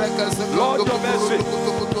 Lord, your mercy.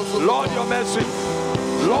 Lord, your mercy.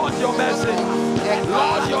 Lord, your mercy.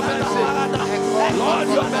 Lord, your mercy. Lord,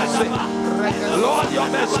 your mercy.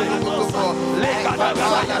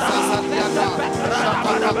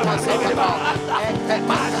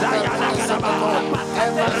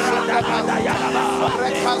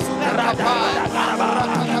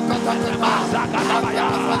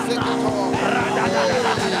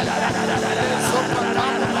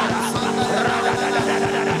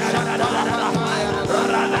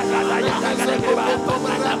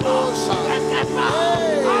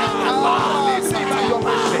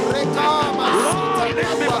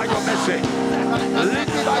 Lead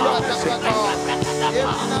me by your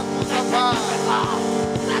mercy.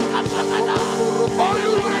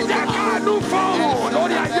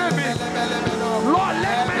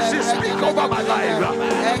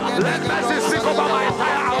 Let mercy speak over my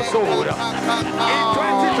entire household. In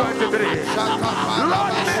 2023.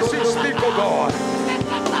 Lord, mercy speak, oh God.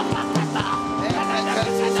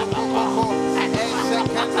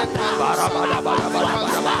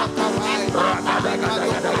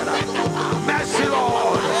 Mercy,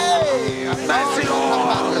 Lord. Mercy,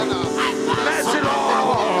 Lord. Mercy,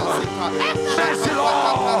 Lord. Mercy,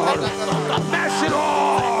 Lord. Mercy, Lord.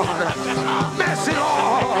 Mercy,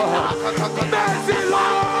 Lord. Mercy,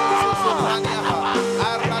 Lord.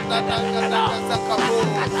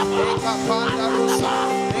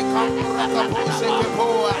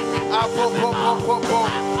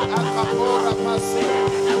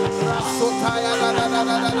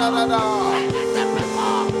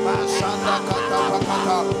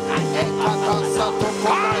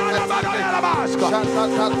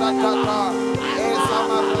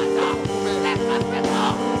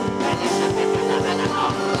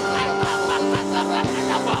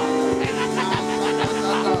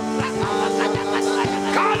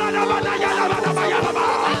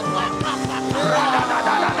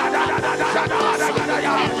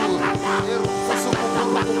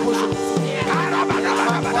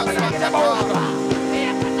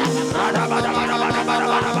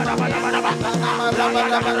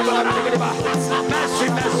 Mercy,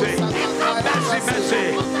 mercy,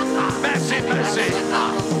 mercy, mercy, mercy,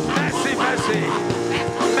 mercy, mercy, mercy,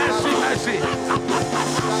 mercy, mercy.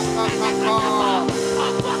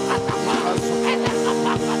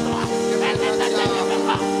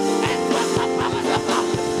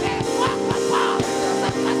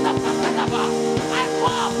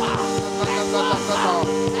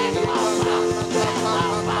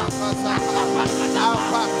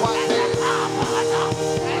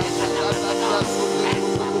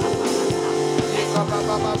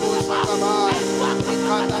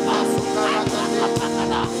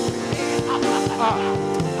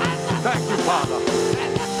 Thank you, Father.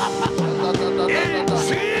 In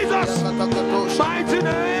Jesus' mighty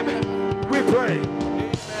name, we pray.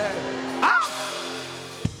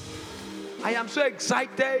 I am so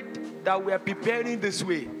excited that we are preparing this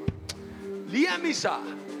way. Hear me, sir.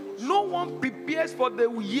 No one prepares for the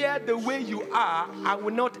year the way you are and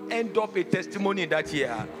will not end up a testimony in that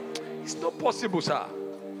year. It's not possible, sir.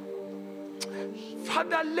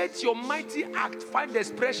 Father, let your mighty act find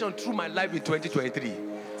expression through my life in 2023.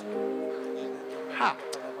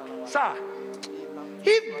 Sir,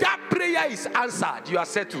 if that prayer is answered, you are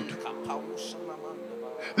settled.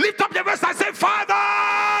 Lift up your voice and say, Father,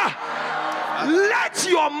 let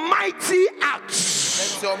your mighty acts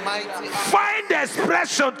find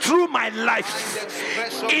expression through my life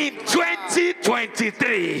in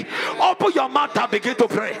 2023. Open your mouth and begin to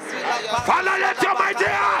pray. Father, let your mighty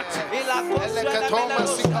act.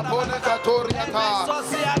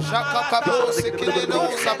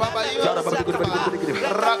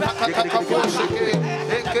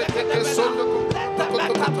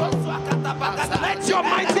 Let your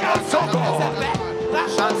mighty act, oh God.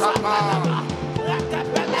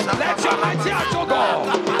 Let your mighty act, oh God,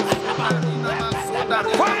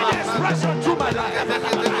 find expression through my life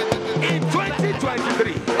in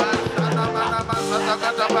 2023.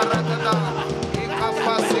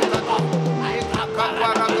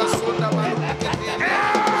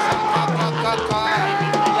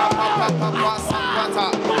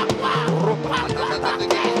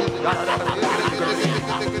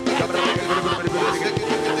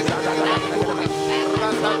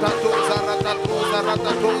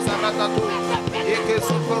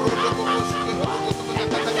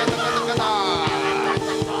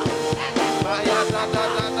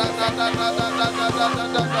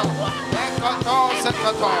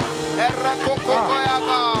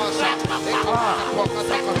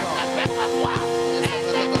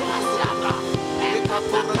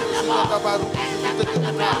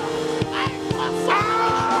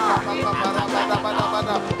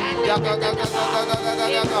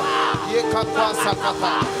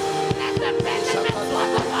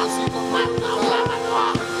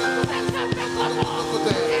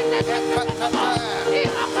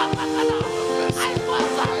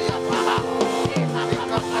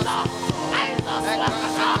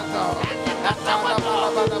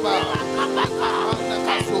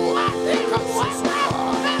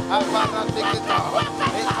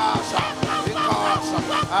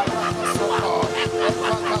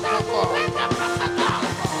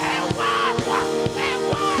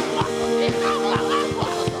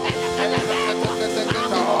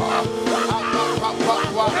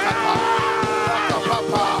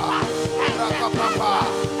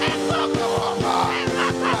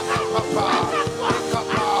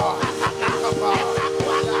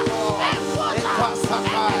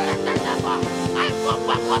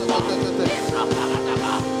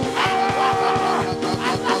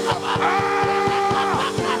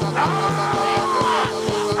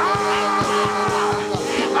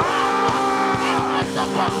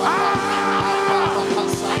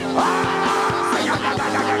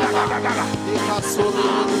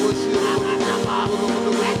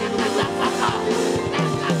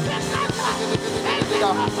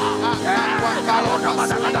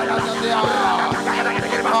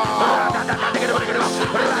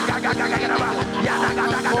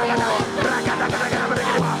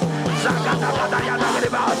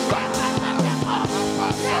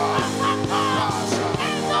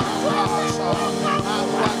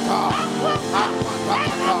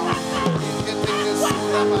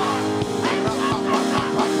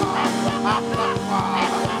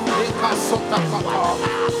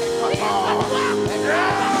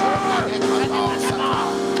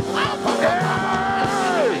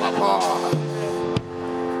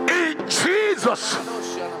 In Jesus'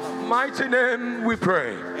 mighty name we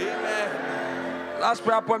pray. Last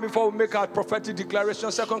prayer point before we make our prophetic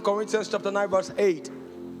declaration. 2 Corinthians chapter 9 verse 8.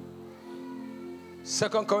 2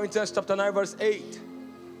 Corinthians chapter 9 verse 8.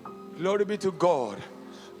 Glory be to God.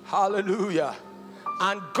 Hallelujah.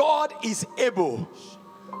 And God is able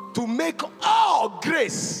to make all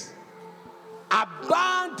grace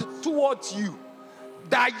abound towards you,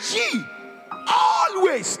 that ye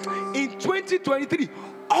always in 2023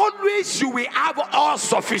 always you will have all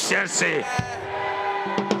sufficiency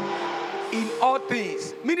in all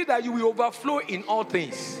things, meaning that you will overflow in all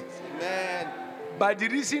things. Amen. By the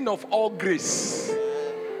reason of all grace.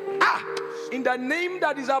 In the name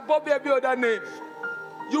that is above every other name,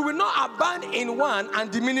 you will not abound in one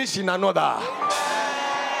and diminish in another.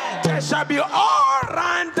 There shall be all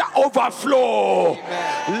round overflow.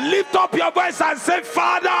 Amen. Lift up your voice and say,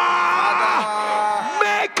 Father,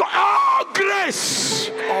 make all grace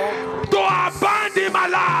to abound in my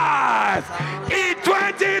life in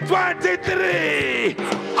 2023.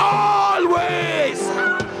 Always. In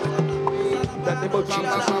the name of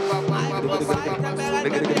Jesus.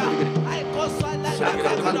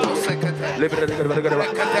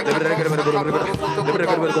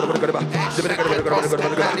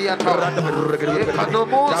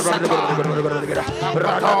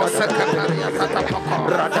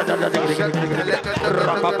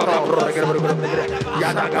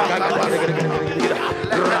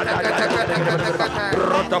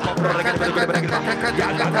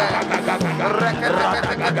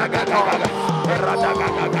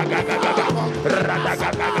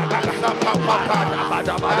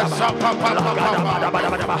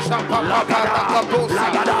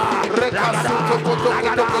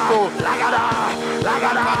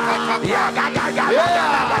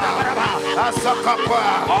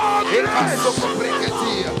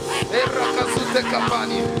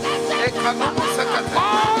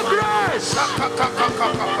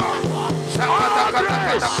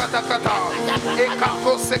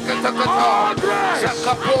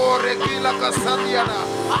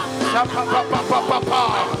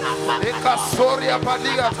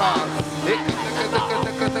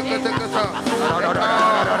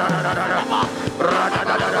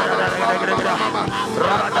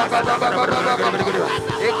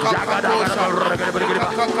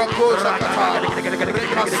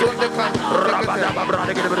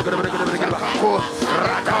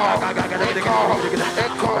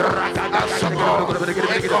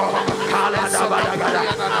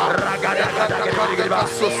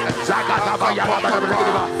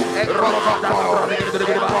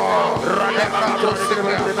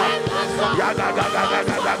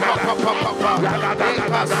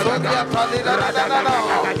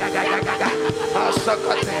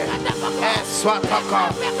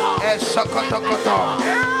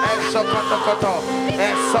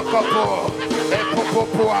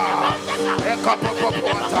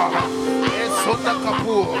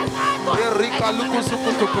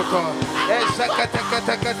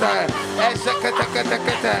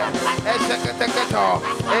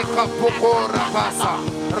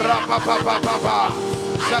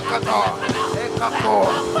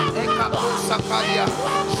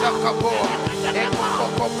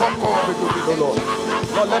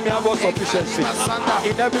 Lord, let me have all sufficiency in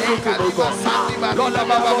every good thing, oh God. Lord, let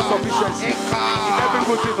me have all sufficiency in every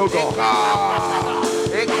good thing, oh God.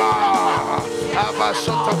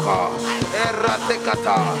 Abashotoko,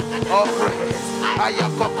 Eratekata, Ofres,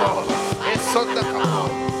 Ayakoko, Esotakapo,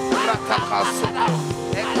 Ratakasuko,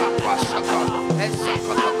 Ekapashaka,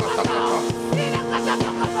 Esakatakatakata,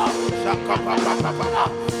 Shakapapapapa,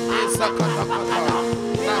 Esakatakata,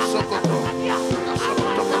 Nasokoto,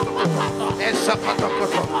 Nasokotokoto,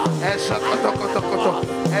 Esakatakoto, Esakatakoto,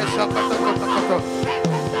 Esakatakoto,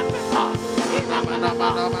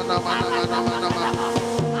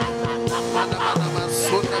 Mana.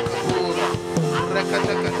 Sunda kapura,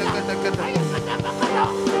 rekata,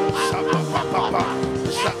 shapa papa,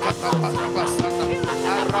 shakata papa,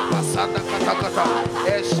 Rapasanda katakata,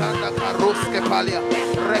 Eshanda karuske palia,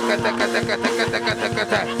 Rekete,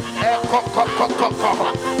 Ekokokokoko,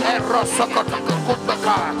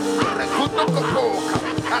 Erosokotokokubaka, Rekunokopoka,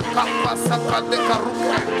 Akapasakande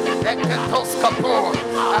karuke, Eketoskapo,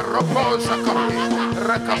 Aroposakapi,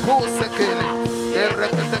 Rekaposekele,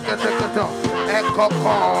 Erekete,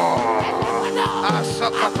 Ekoko,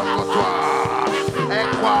 Asakatokotwa,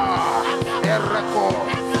 Ekwa, Ereko,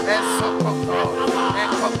 Esokoko,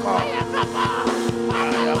 Ekoko.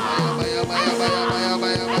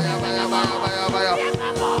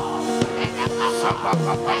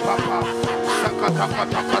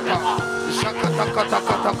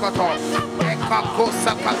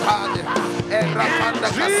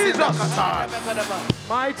 Jesus'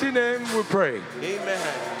 mighty name we pray. Amen.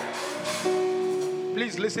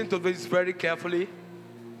 Please listen to this very carefully.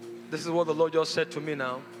 This is what the Lord just said to me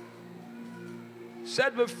now.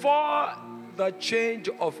 Said before the change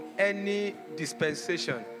of any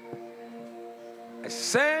dispensation, I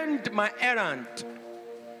send my errand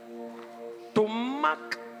to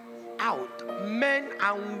mark out men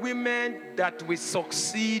and women that will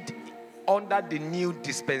succeed under the new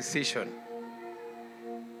dispensation.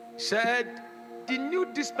 Said the new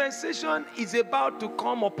dispensation is about to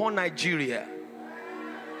come upon Nigeria,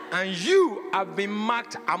 and you have been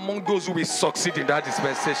marked among those who will succeed in that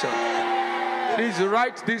dispensation. Please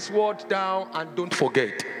write this word down and don't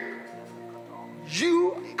forget.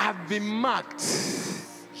 You have been marked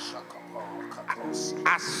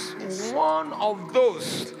as one of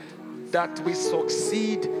those that will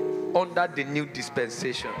succeed under the new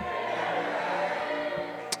dispensation.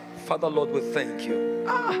 Father, Lord, we thank you.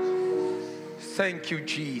 Thank you,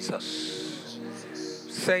 Jesus.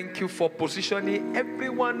 Thank you for positioning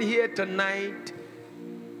everyone here tonight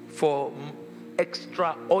for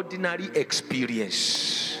extraordinary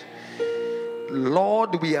experience.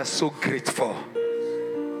 Lord, we are so grateful.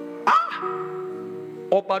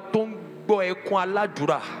 Ọba tó ń gbọ́ ẹkún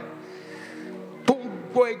aládùúrà, tó ń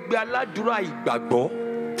gbọ́ ẹgbẹ́ aládùúrà ìgbàgbọ́.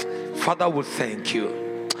 Father, we thank you.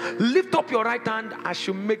 Lift up your right hand as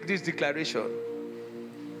you make this declaration.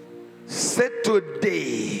 Say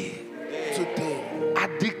today, I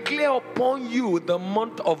declare upon you the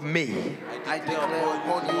month of May. I declare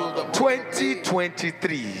upon you the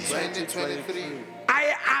 2023.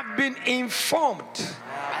 I have been informed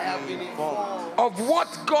of what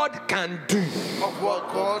God can do. Of what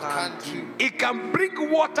God can do. He can bring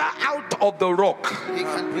water out of the rock. He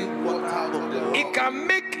can bring water out of the rock. He can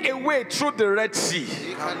make a way through the Red Sea.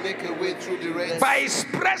 He can make a way through the Red Sea. By His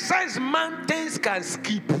presence, mountains can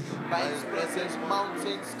skip. By His presence,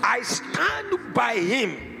 mountains. I stand by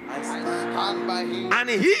Him. I stand by Him. And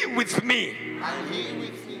He with me. And He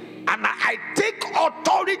with me. And I take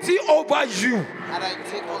authority over you. And I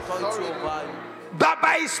take authority over you. That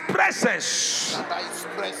by His presence, That by His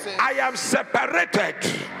presence, I am separated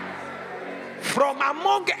from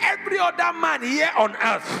among every other man here on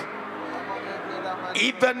earth.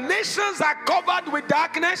 If the nations are covered with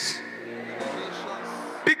darkness,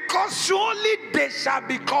 because surely they shall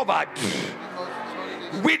be covered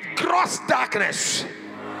with gross darkness.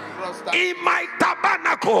 In my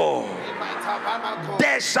tabernacle,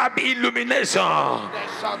 there shall be illumination.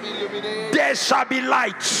 There shall be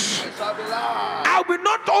light. I will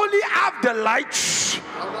not only have the light,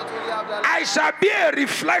 I shall be a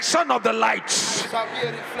reflection of the light.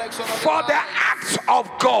 For the acts of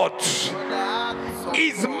God,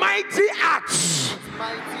 His mighty acts,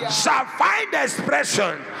 shall find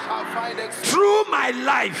expression through my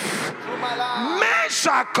life. Men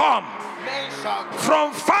shall come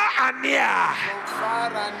from far and near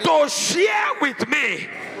to share with me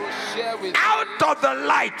out of the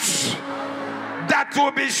light that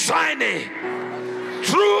will be shining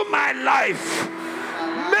through my life.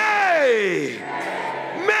 May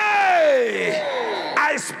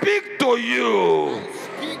I speak to you.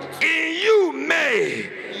 In you, may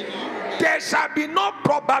there shall be no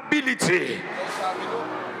probability,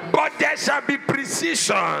 but there shall be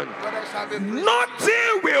precision.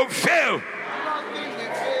 Nothing will fail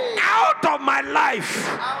out of my life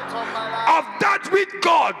of that which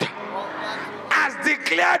God has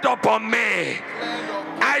declared upon me.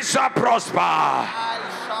 I shall prosper.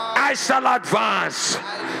 I shall advance.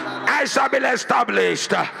 I shall be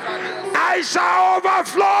established. I shall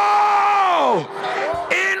overflow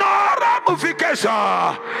in all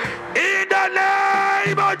ramification. In the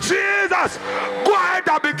name of Jesus. Go ahead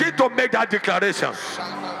and begin to make that declaration.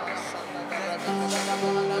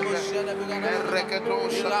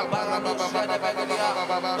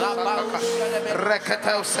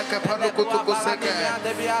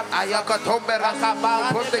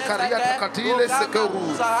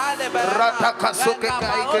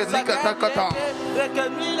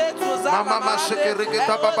 Mama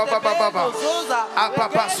shikirigita baba baba baba.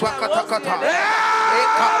 Apapa swakatakata.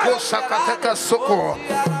 Eka shakateka soko.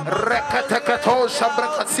 Rekatekato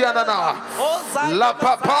shabrakasiana. La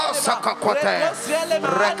papa sakakwate.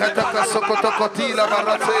 Rekateka sokotokotila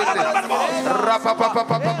baratete.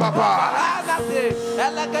 Rapapapapapapa.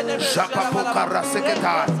 Shapapoka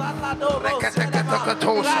raseketa.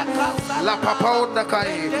 Rekatekatakatosha. La papa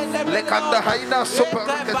ondakai. Lekanda haina super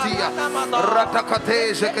rekatia.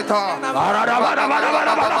 Ratakate jeketa.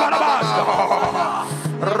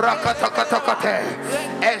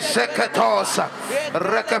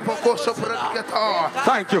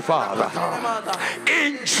 Thank you, Father.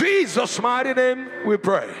 In Jesus' mighty name we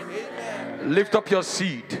pray. Lift up your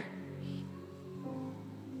seed.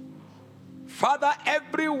 Father,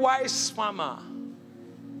 every wise farmer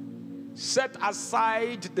set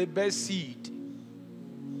aside the best seed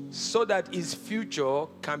so that his future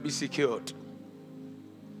can be secured.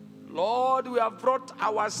 Lord, we have brought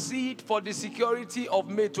our seed for the security of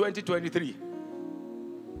May 2023.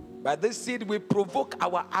 By this seed, we provoke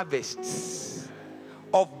our harvests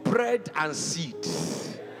of bread and seed.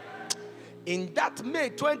 In that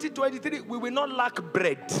May 2023, we will not lack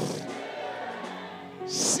bread.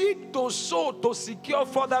 Seed to sow to secure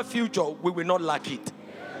further future, we will not lack it.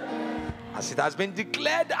 As it has been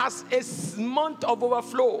declared as a month of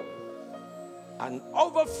overflow, an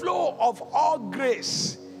overflow of all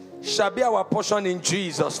grace shall be our portion in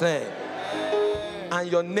Jesus' name.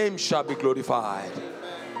 And your name shall be glorified.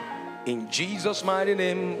 In Jesus' mighty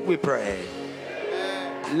name we pray.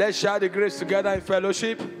 Let's share the grace together in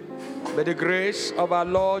fellowship. May the grace of our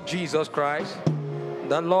Lord Jesus Christ,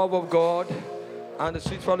 the love of God, and the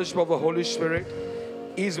sweet fellowship of the Holy Spirit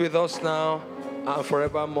is with us now and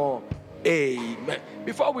forevermore. Amen.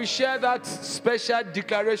 Before we share that special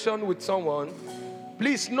declaration with someone,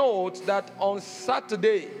 please note that on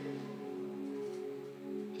Saturday,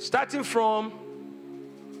 starting from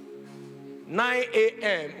 9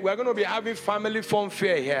 a.m., we're going to be having family fun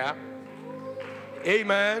fair here.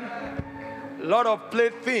 Amen. A lot of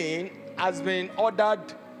plaything has been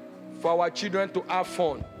ordered for our children to have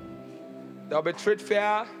fun. There will be trade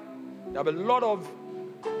fair. There will be a lot of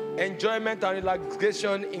enjoyment and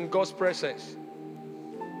relaxation in God's presence.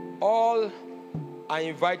 All are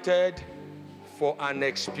invited for an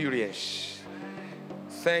experience.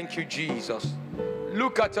 Thank you, Jesus.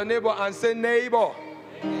 Look at your neighbor and say, neighbor,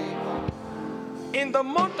 in the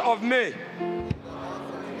month of May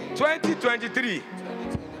 2023,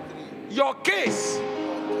 your case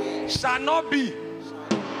shall not be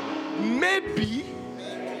maybe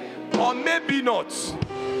or maybe not,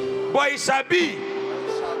 but it shall be.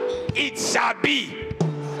 It shall be.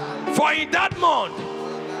 For in that month,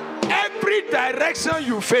 every direction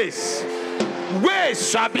you face, ways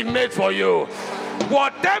shall be made for you.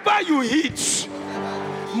 Whatever you hit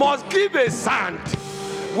must give a sound.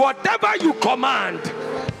 Whatever you command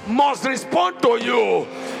must respond to you.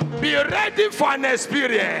 Be ready for an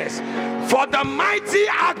experience. For the mighty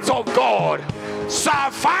acts of God shall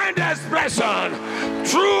find expression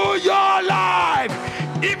through your life.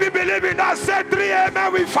 If you believe in that, say 3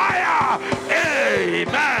 amen with fire.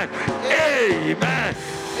 Amen. Amen.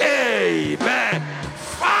 Amen.